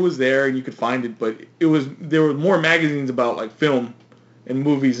 Yeah, it was there and you could find it, but there were more magazines about like film and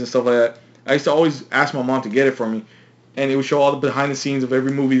movies and stuff like that. I used to always ask my mom to get it for me, and it would show all the behind the scenes of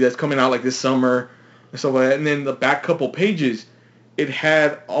every movie that's coming out like this summer and stuff like that. And then the back couple pages, it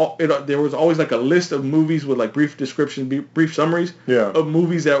had there was always like a list of movies with like brief descriptions, brief summaries of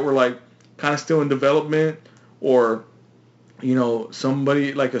movies that were like kind of still in development, or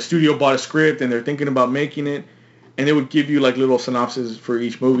somebody like a studio bought a script and they're thinking about making it, and they would give you like little synopses for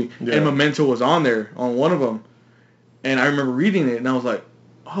each movie. Yeah. And Memento was on there on one of them, and I remember reading it and I was like,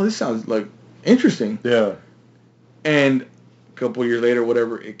 oh, this sounds like interesting. Yeah. And a couple years later,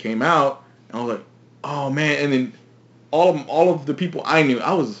 whatever, it came out, and I was like, oh man. And then all of the people I knew,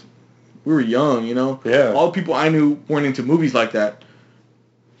 we were young, Yeah. All the people I knew weren't into movies like that.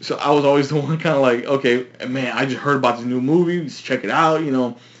 So I was always the one kind of like, okay, man, I just heard about this new movie. Let's check it out.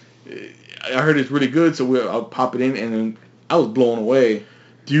 I heard it's really good, so I'll pop it in, and then I was blown away.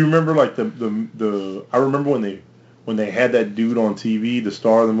 Do you remember like the I remember when they had that dude on TV, the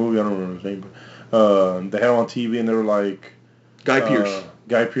star of the movie. I don't remember his name, but they had him on TV, and they were like Guy Pearce.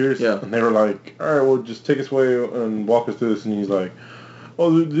 Guy Pearce. Yeah. And they were like, all right, well, just take us away and walk us through this. And he's like,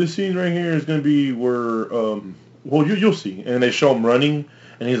 oh, this scene right here is going to be where, well, you'll see. And they show him running.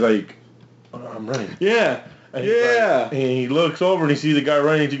 And he's like, oh, no, I'm running. Yeah. And and he looks over and he sees the guy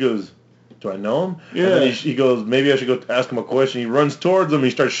running. And he goes, do I know him? Yeah. And then he goes, maybe I should go ask him a question. He runs towards him. And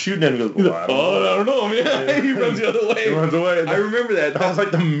he starts shooting at him. He goes, I don't know him. Yeah. He runs the other way. He runs away. I remember that. That was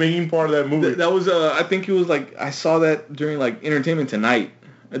like the main part of that movie. That was, I think it was like, I saw that during like Entertainment Tonight.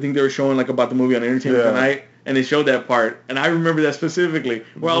 I think they were showing like about the movie on Entertainment Tonight. And they showed that part. And I remember that specifically.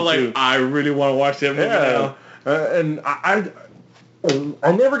 Where I was like, I really want to watch that movie now. And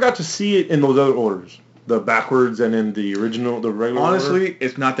I never got to see it in those other orders, the backwards and in the original, the regular. Honestly, order.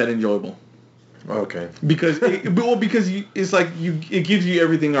 It's not that enjoyable. Okay. Because it's like it gives you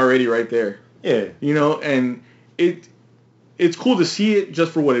everything already right there. Yeah. And it's cool to see it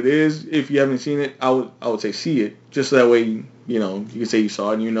just for what it is. If you haven't seen it, I would say see it just so that way you can say you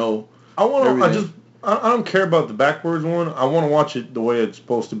saw it and I don't care about the backwards one. I want to watch it the way it's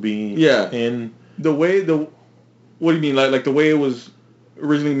supposed to be. Yeah. In what do you mean, like the way it was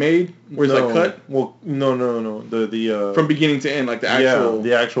originally made, where it's like cut? Well, no. The from beginning to end, like the actual. Yeah,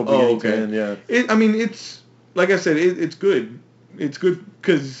 the actual beginning to end. Yeah. It's like I said, it's good. It's good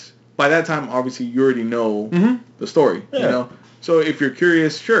because by that time, obviously, you already know the story. Yeah. So if you're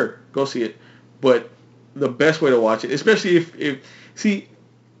curious, sure, go see it. But the best way to watch it, especially if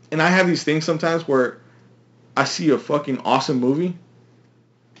and I have these things sometimes where I see a fucking awesome movie.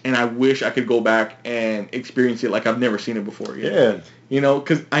 And I wish I could go back and experience it like I've never seen it before. Yeah.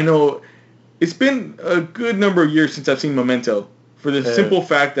 Because I know it's been a good number of years since I've seen Memento. For the simple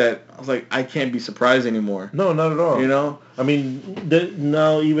fact that I was like, I can't be surprised anymore. No, not at all. I mean,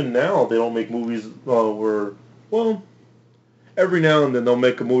 even now, they don't make movies where, well, every now and then they'll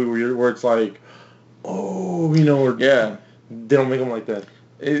make a movie where it's like, oh, yeah. They don't make them like that.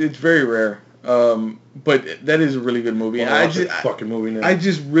 It's very rare. But that is a really good movie. Well, fucking movie now. I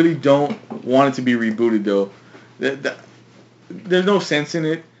just really don't want it to be rebooted though. There's no sense in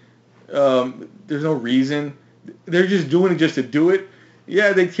it. There's no reason. They're just doing it just to do it.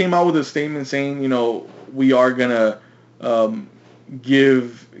 Yeah, they came out with a statement saying, we are gonna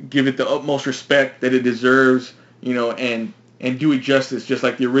give it the utmost respect that it deserves, and do it justice, just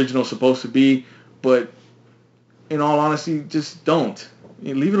like the original's supposed to be. But in all honesty, just don't.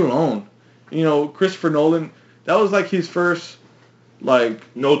 Leave it alone. Christopher Nolan, that was like his first, like...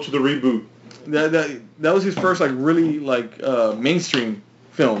 No to the reboot. That was his first, like, really, like, mainstream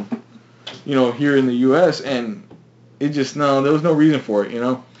film, here in the U.S., and it just, there was no reason for it,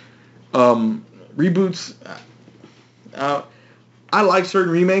 Reboots, I like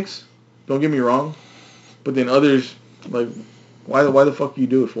certain remakes, don't get me wrong, but then others, like, why the fuck do you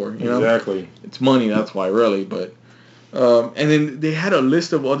do it for, Exactly. It's money, that's why, really, but... and then they had a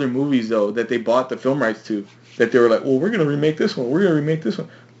list of other movies, though, that they bought the film rights to, that they were like, well, we're going to remake this one. We're going to remake this one.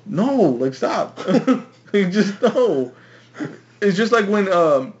 No, like, stop. Just, no. It's just like when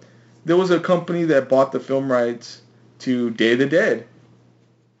there was a company that bought the film rights to Day of the Dead.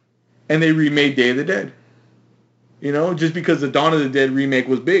 And they remade Day of the Dead. Just because the Dawn of the Dead remake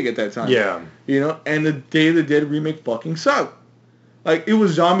was big at that time. Yeah. And the Day of the Dead remake fucking sucked. Like, it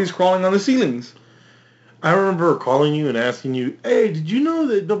was zombies crawling on the ceilings. I remember calling you and asking you, hey, did you know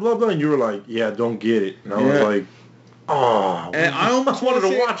that blah, blah, blah? And you were like, yeah, don't get it. And I was like, oh. And I almost wanted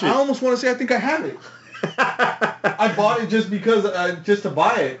to watch it. I almost want to say I think I have it. I bought it just because, just to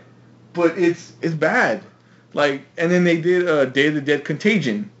buy it. But it's bad. Like, and then they did Day of the Dead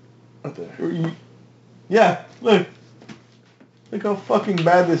Contagion. What the? Yeah, look. Look how fucking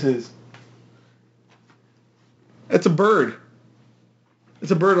bad this is. It's a bird. It's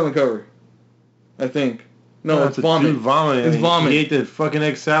a bird on the cover. I think. No, it's vomit. It's vomit. He ate the fucking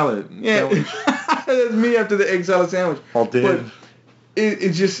egg salad. Yeah. That's me after the egg salad sandwich. All dead.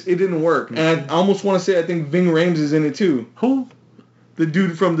 it didn't work. And I almost want to say I think Ving Rhames is in it too. Who? The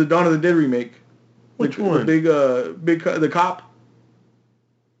dude from the Dawn of the Dead remake. Which one? The cop.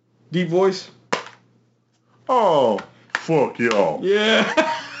 Deep voice. Oh, fuck y'all. Yeah.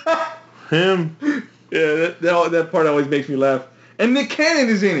 Him. Yeah, that part always makes me laugh. And Nick Cannon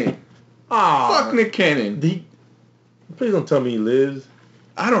is in it. Ah. Fuck Nick Cannon. Please don't tell me he lives.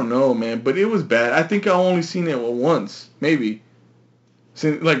 I don't know, man, but it was bad. I think I only seen it once, maybe.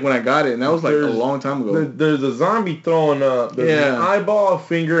 Since when I got it, and that was a long time ago. There's a zombie throwing up. There's an eyeball, a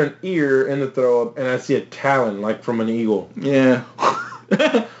finger, an ear in the throw up, and I see a talon from an eagle. Yeah.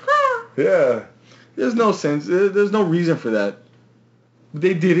 Yeah. There's no sense. There's no reason for that.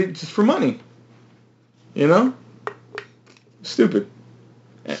 They did it just for money. You know? Stupid.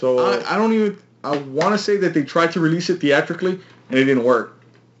 So I don't even. I want to say that they tried to release it theatrically and it didn't work.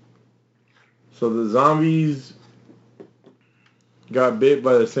 So the zombies got bit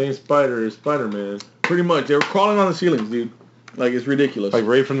by the same spider as Spider-Man. Pretty much. They were crawling on the ceilings, dude. It's ridiculous. Like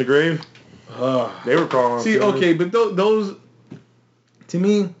Ray from the Grave? They were crawling on the ceilings. Okay, but those, to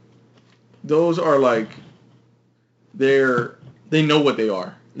me, those are they know what they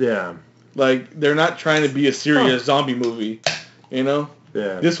are. Yeah. They're not trying to be a serious zombie movie, you know?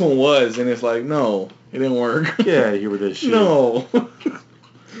 Yeah. This one was, and it's no, it didn't work. Get out of here with this shit. No.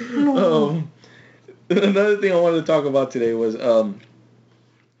 Another thing I wanted to talk about today was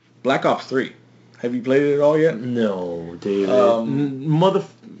Black Ops 3. Have you played it at all yet? No, David.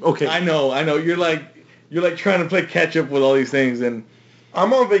 Okay. I know. You're trying to play catch up with all these things, and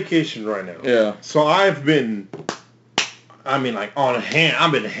I'm on vacation right now. Yeah. So I've been, I've been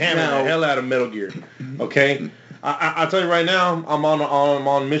hammering the hell out of Metal Gear. Okay. I'll tell you right now, I'm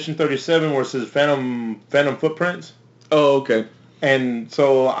on mission 37 where it says Phantom Footprints. Oh, okay. And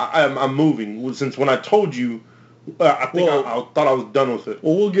so I'm moving. Since when I told you, I thought I was done with it.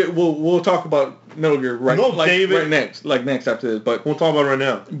 Well, we'll talk about Metal Gear David. right next after this, but we'll talk about it right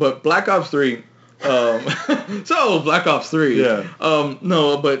now. But Black Ops 3. So Black Ops 3. Yeah.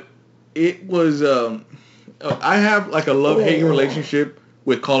 No, but it was. I have a love-hate relationship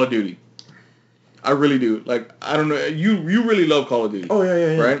with Call of Duty. I really do. I don't know. You really love Call of Duty. Oh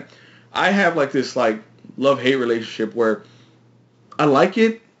yeah. Right. I have this love-hate relationship where I like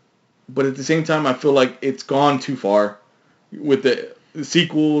it, but at the same time I feel like it's gone too far with the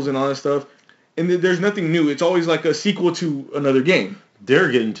sequels and all that stuff. And there's nothing new. It's always a sequel to another game.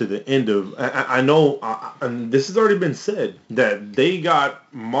 They're getting to the end of. I know, and this has already been said that they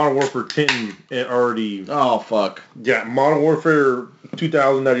got Modern Warfare 10 already. Oh fuck. Yeah, Modern Warfare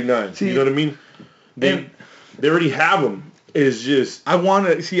 2099. You know what I mean? They already have them. It's just I want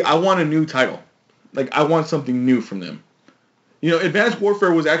a new title. I want something new from them. Advanced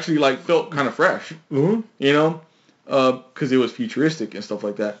Warfare was actually felt kind of fresh. Mm-hmm. Because it was futuristic and stuff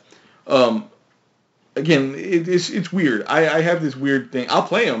like that. Again, it's weird. I have this weird thing. I'll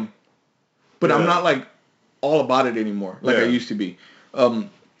play them, but I'm not all about it anymore I used to be.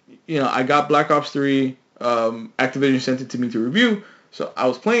 I got Black Ops 3. Activision sent it to me to review, so I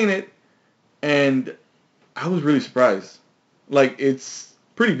was playing it, and I was really surprised. It's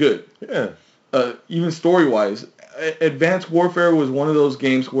pretty good. Yeah. Even story-wise, Advanced Warfare was one of those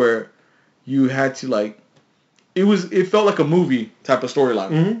games where you had to it felt like a movie type of storyline.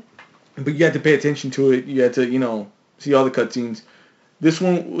 Mm-hmm. But you had to pay attention to it. You had to, see all the cutscenes. This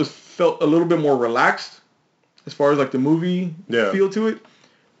one felt a little bit more relaxed as far as the movie feel to it.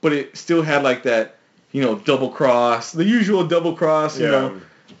 But it still had that, double cross, the usual double cross.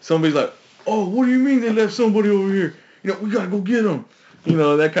 Somebody's oh, what do you mean they left somebody over here? We gotta go get them.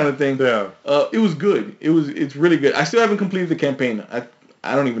 That kind of thing. Yeah. It was good. It's really good. I still haven't completed the campaign.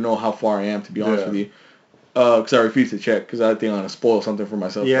 I don't even know how far I am, to be honest with you. Because I refuse to check, because I think I'm going to spoil something for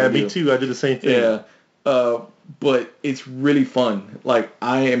myself. Yeah, me too. I did the same thing. Yeah. But it's really fun.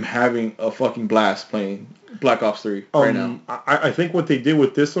 I am having a fucking blast playing Black Ops 3 right now. I think what they did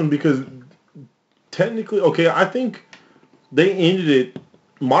with this one, because technically, I think they ended it,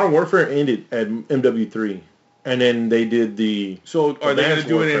 Modern Warfare ended at MW3. And then they did the. So are they going to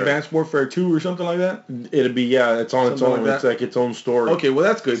do it in Advanced Warfare 2 or something like that? It'll be it's on its own. It's its own story. Okay, well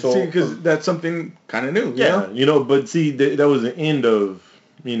that's good. So, because that's something kind of new. Yeah, but see, that was the end of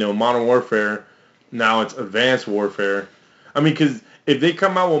Modern Warfare. Now it's Advanced Warfare. I mean, because if they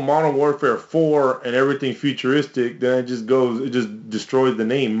come out with Modern Warfare 4 and everything futuristic, then it just destroys the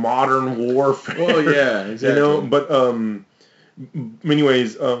name Modern Warfare. Well, yeah, exactly. But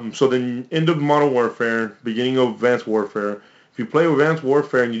anyways, so then end of Modern Warfare, beginning of Advanced Warfare. If you play Advanced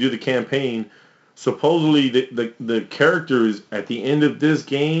Warfare and you do the campaign, supposedly the characters at the end of this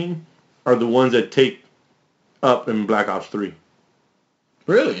game are the ones that take up in Black Ops 3.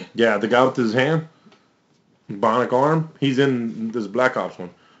 Really? Yeah, the guy with his hand, bionic arm, he's in this Black Ops one.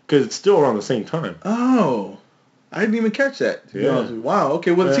 Because it's still around the same time. Oh. I didn't even catch that. To be honest with you. Wow.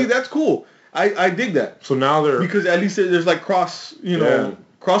 Okay. Well, see, that's cool. I dig that. So now they're... Because at least there's like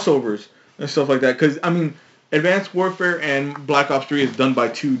crossovers and stuff like that. Because, I mean, Advanced Warfare and Black Ops 3 is done by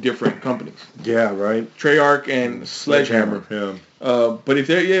 2 different companies. Yeah, right. Treyarch and Sledgehammer. Yeah. But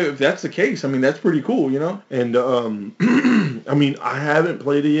if that's the case, I mean, that's pretty cool, you know? And, I mean, I haven't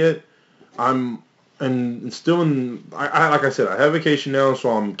played it yet. And still in... like I said, I have vacation now,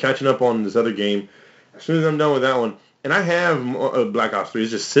 so I'm catching up on this other game. As soon as I'm done with that one, and I have Black Ops 3,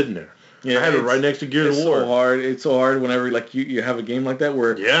 it's just sitting there. Yeah, I have it right next to Gears of War. It's so hard whenever like you have a game like that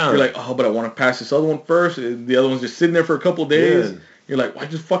where you're like, oh, but I want to pass this other one first. The other one's just sitting there for a couple of days. Yeah. You're like, well, I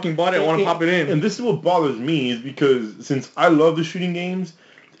just fucking bought it. I want to pop it in. And this is what bothers me is because since I love the shooting games,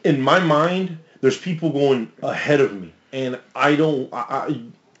 in my mind, there's people going ahead of me, and I don't.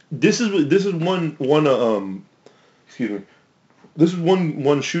 This is one excuse me. This is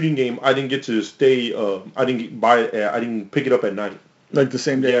one shooting game I didn't get to stay. I didn't buy it. I didn't pick it up at night. Like the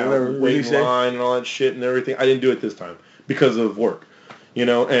same day, whatever. Wait in line and all that shit and everything. I didn't do it this time because of work, you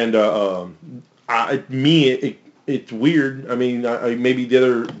know. And it's weird. I mean, maybe the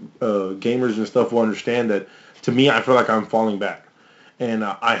other gamers and stuff will understand that. To me, I feel like I'm falling back, and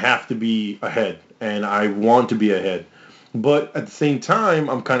I have to be ahead, and I want to be ahead. But at the same time,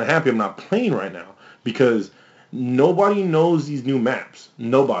 I'm kind of happy I'm not playing right now because nobody knows these new maps.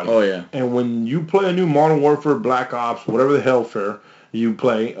 Nobody. Oh, yeah. And when you play a new Modern Warfare, Black Ops, whatever the hellfare you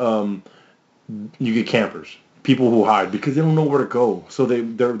play, you get campers. People who hide because they don't know where to go. So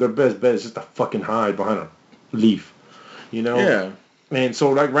their best bet is just to fucking hide behind a leaf. You know? Yeah. And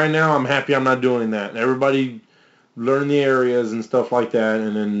so, like, right now, I'm happy I'm not doing that. Everybody learn the areas and stuff like that.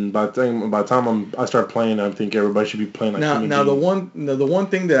 And then by the time I start playing, I think everybody should be playing like now the one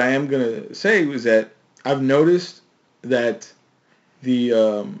thing that I am going to say is that I've noticed that the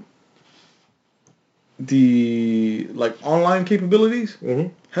like online capabilities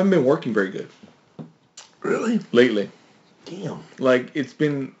haven't been working very good. Really? Lately. Damn. Like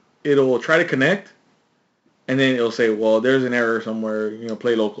it'll try to connect and then it'll say, well, there's an error somewhere, you know,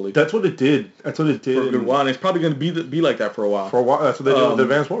 play locally. That's what it did. For a good while, and it's probably going to be like that for a while. For a while, that's what they did with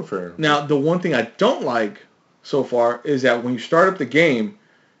Advanced Warfare. Now, the one thing I don't like so far is that when you start up the game,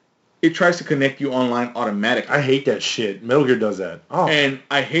 it tries to connect you online automatically. I hate that shit. Metal Gear does that. Oh. And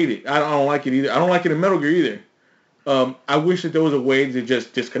I hate it. I don't like it either. I don't like it in Metal Gear either. I wish that there was a way to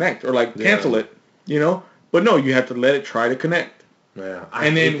just disconnect or like cancel it, you know? But no, you have to let it try to connect. Yeah.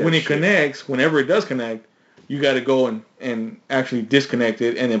 And then when it connects, whenever it does connect, you got to go and actually disconnect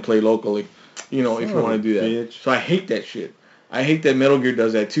it and then play locally, you know, if you want to do that. Bitch. So I hate that shit. I hate that Metal Gear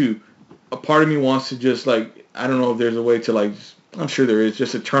does that too. A part of me wants to just like, I don't know if there's a way to like, I'm sure there is,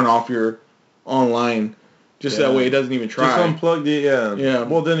 just to turn off your online, just that way it doesn't even try. Just unplug it, yeah.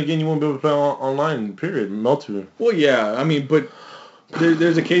 Well, then again, you won't be able to play online, period, multiple. Well, yeah, I mean, but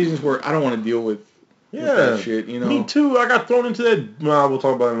there's occasions where I don't want to deal with that shit, you know. Me too. I got thrown into that. Well, we'll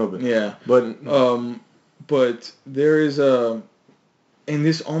talk about it in a little bit. Yeah. But there is and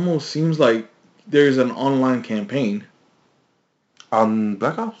this almost seems like there's an online campaign. On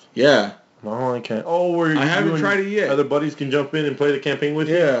Black Ops? Yeah. No, I can't. Oh, where I haven't tried it yet. Other buddies can jump in and play the campaign with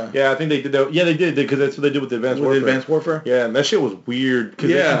you? Yeah. Yeah, I think they did that. Yeah, they did, because that's what they did with Advanced Warfare. Advanced Warfare? Yeah, and that shit was weird, because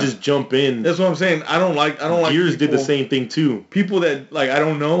they could just jump in. That's what I'm saying. I don't like Gears did the same thing, too. People that, like, I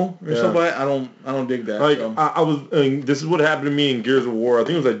don't know or something, I don't dig that. Like, so. This is what happened to me in Gears of War. I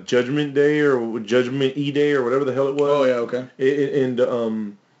think it was like Judgment Day or Judgment E-Day or whatever the hell it was. Oh, yeah, okay.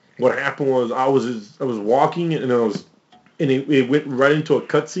 What happened was I was walking, and it went right into a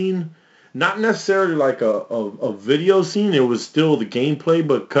cutscene. Not necessarily like a video scene. It was still the gameplay,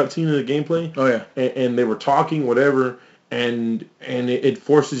 but cutscene of the gameplay. Oh yeah. And they were talking, whatever, and it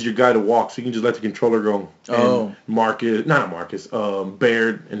forces your guy to walk, so you can just let the controller go. And Marcus,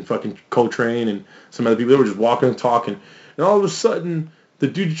 Baird and fucking Coltrane and some other people, they were just walking and talking, and all of a sudden the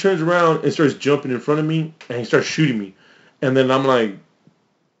dude turns around and starts jumping in front of me, and he starts shooting me, and then I'm like,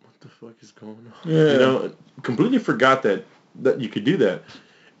 what the fuck is going on? Yeah. You know, completely forgot that you could do that.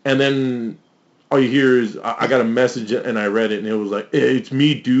 And then all you hear is, I got a message and I read it, and it was like, hey, it's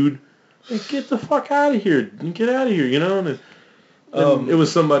me, dude. Like, get the fuck out of here. Get out of here, you know? And it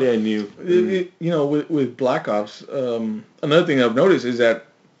was somebody I knew. You know, with Black Ops, another thing I've noticed is that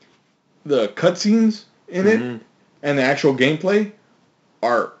the cutscenes in it and the actual gameplay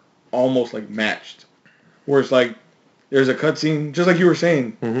are almost like matched. Where it's like, there's a cutscene, just like you were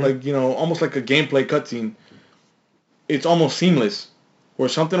saying, like, you know, almost like a gameplay cutscene. It's almost seamless. Where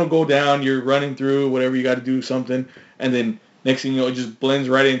something will go down, you're running through, whatever you got to do, something, and then Next thing you know, it just blends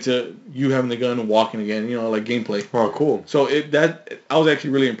right into you having the gun and walking again. You know, like gameplay. Oh, cool. So I was actually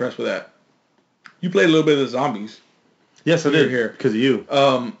really impressed with that. You played a little bit of the zombies. Yes, I did. Because of you.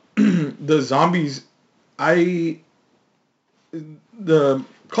 The zombies, the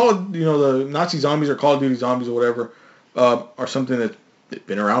the Nazi zombies or Call of Duty zombies or whatever, are something that's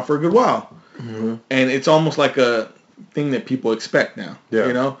been around for a good while, and it's almost like a thing that people expect now. Yeah.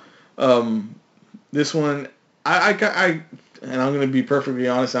 You know, this one, and I'm gonna be perfectly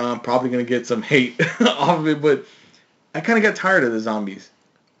honest. I'm probably gonna get some hate off of it, but I kind of got tired of the zombies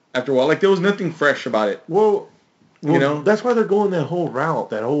after a while. Like there was nothing fresh about it. Well, you know, that's why they're going that whole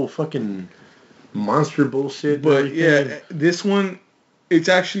route, that whole fucking monster bullshit. But yeah, this one, it's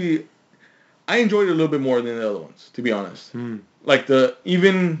actually, I enjoyed it a little bit more than the other ones, to be honest. Like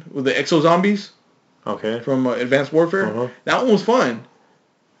even with the Exo Zombies, from Advanced Warfare, that one was fun.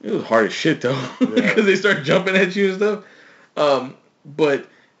 It was hard as shit though, because they start jumping at you and stuff. But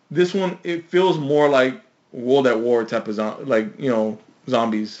this one, it feels more like World at War type of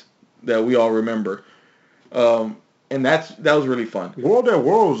zombies that we all remember. And that was really fun. World at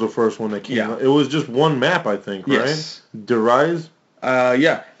War was the first one that came out. It was just one map, I think, right? Yes. Der Rise?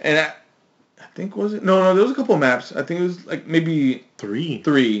 Yeah. And I think, was it? No, there was a couple of maps. I think it was like maybe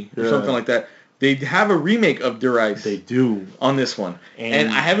three or something like that. They have a remake of Der Rise. They do. On this one. And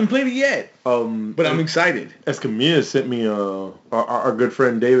I haven't played it yet. But I'm excited. Escamilla sent me, our good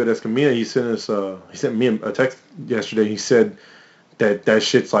friend David Escamilla, he sent me a text yesterday. He said that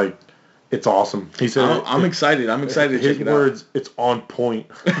shit's like, it's awesome. He said, I'm excited. I'm excited to check it out. His words, it's on point.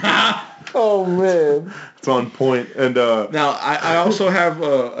 Oh, man. It's on point. And now, I also have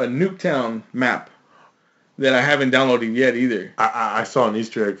a Nuketown map that I haven't downloaded yet either. I saw an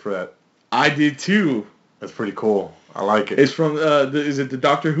Easter egg for that. I did too. That's pretty cool. I like it. It's from, is it the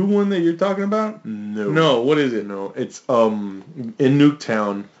Doctor Who one that you're talking about? No, what is it? No, it's in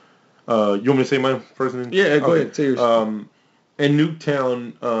Nuketown. You want me to say my first name? Yeah, go ahead. Say yours. In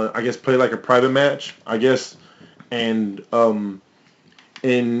Nuketown, I guess play like a private match, I guess, and in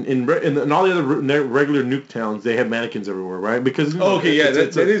all the other regular Nuketowns, they have mannequins everywhere, right? Because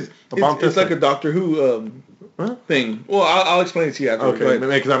it's like a Doctor Who thing. Well, I'll explain it to you after. Okay,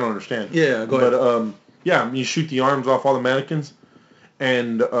 because I don't understand. Yeah, go ahead. But you shoot the arms off all the mannequins,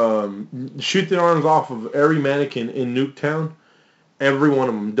 and shoot the arms off of every mannequin in Nuketown. Every one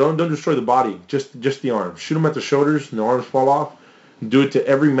of them. Don't destroy the body. Just the arms. Shoot them at the shoulders, and the arms fall off. Do it to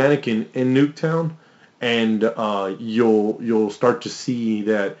every mannequin in Nuketown, and you'll start to see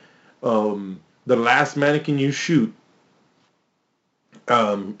that the last mannequin you shoot,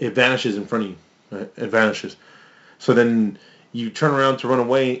 it vanishes in front of you. Right? It vanishes. So then you turn around to run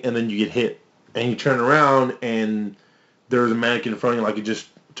away, and then you get hit, and you turn around, and there's a mannequin in front of you, like it just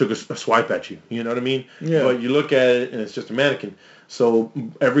took a swipe at you. You know what I mean? Yeah. But you look at it, and it's just a mannequin. So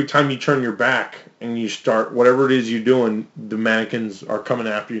every time you turn your back and you start whatever it is you're doing, the mannequins are coming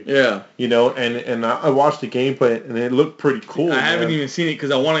after you. Yeah. You know, and I watched the gameplay and it looked pretty cool. I haven't even seen it because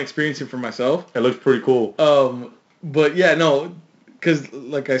I want to experience it for myself. It looks pretty cool. But yeah, no, because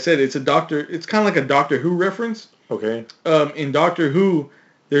like I said, it's kind of like a Doctor Who reference. Okay. In Doctor Who,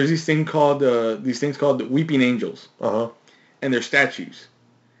 there's these things called the Weeping Angels. And they're statues.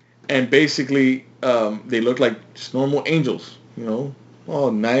 And basically, they look like just normal angels. You know, all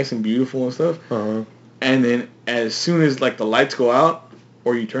nice and beautiful and stuff. And then as soon as like the lights go out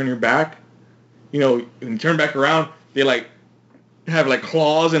or you turn your back, you know, when you turn back around, they like have like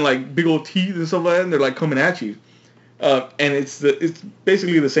claws and like big old teeth and stuff like that, and they're like coming at you. And it's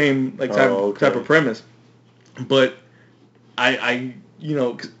basically the same like type of premise. But I you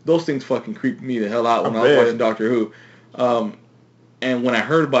know, 'cause those things fucking creep me the hell out when I was watching Doctor Who. And when I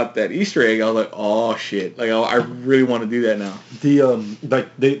heard about that Easter egg, I was like, "Oh shit!" Like, I really want to do that now.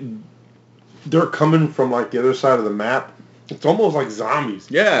 They're coming from like the other side of the map. It's almost like zombies.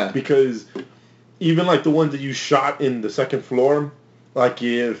 Yeah. Because even like the ones that you shot in the second floor, like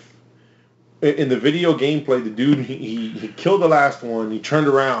if in the video gameplay, the dude he killed the last one, he turned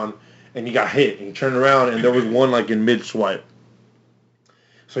around and he got hit, and he turned around and there was one like in mid swipe.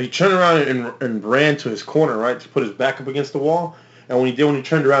 So he turned around and ran to his corner, right, to put his back up against the wall. And when he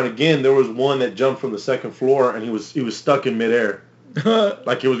turned around again, there was one that jumped from the second floor, and he was stuck in midair,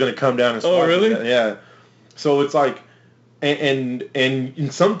 like he was going to come down and. Oh, really? Yeah. So it's like, and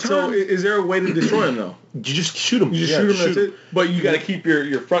sometimes. So is there a way to destroy him though? You just shoot him. You just shoot him. That's it. But you got to keep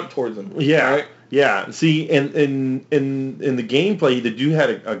your front towards him. Yeah. Right? Yeah. See, and in the gameplay, the dude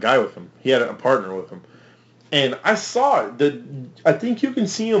had a guy with him. He had a partner with him, and I saw it. I think you can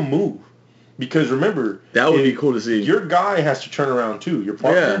see him move. Because remember, that would be cool to see. Your guy has to turn around too, your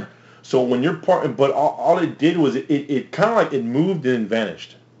partner. So when you're part, but all it did was it kind of like it moved and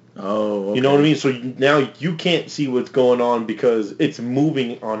vanished. Oh, okay. You know what I mean? So now you can't see what's going on because it's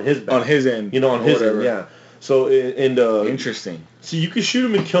moving on his back. On his end. You know, on his end, yeah. So interesting. So you can shoot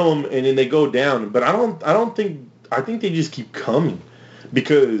them and kill them, and then they go down. But I think they just keep coming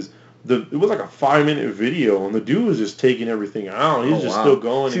because it was like a 5-minute video, and the dude was just taking everything out. He's just still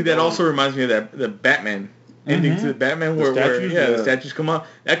going. See, that also reminds me of the Batman ending to the Batman where the statues come out.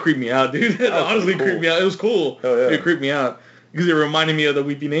 That creeped me out, dude. That honestly creeped me out. It was cool. Oh, yeah. It creeped me out because it reminded me of the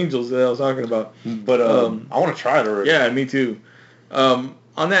Weeping Angels that I was talking about. But I want to try it already. Yeah, me too.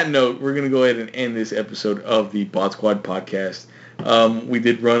 On that note, we're going to go ahead and end this episode of the Bot Squad podcast. We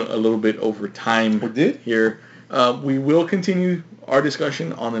did run a little bit over time. We did? Here. We will continue our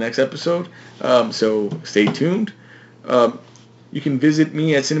discussion on the next episode, so stay tuned. You can visit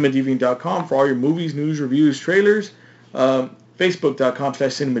me at cinemadeviant.com for all your movies, news, reviews, trailers.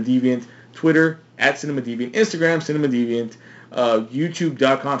 Facebook.com/cinemadeviant. Twitter @cinemadeviant. Instagram cinemadeviant.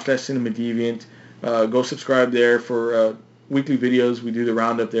 YouTube.com/cinemadeviant. Go subscribe there for weekly videos. We do the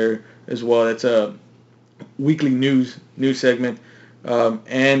roundup there as well. That's a weekly news segment.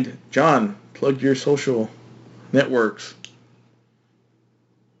 And John, plug your social networks.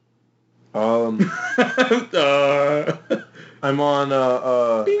 I'm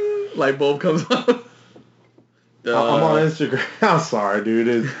on Bing, light bulb comes on. I'm on Instagram. I'm sorry, dude.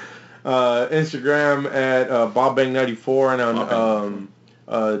 It's Instagram at BobBang94 and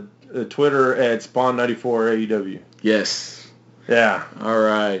on Twitter at Spawn94 AEW. Yes. Yeah. All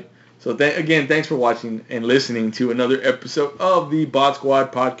right. So again, thanks for watching and listening to another episode of the Bot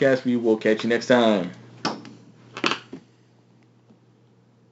Squad podcast. We will catch you next time.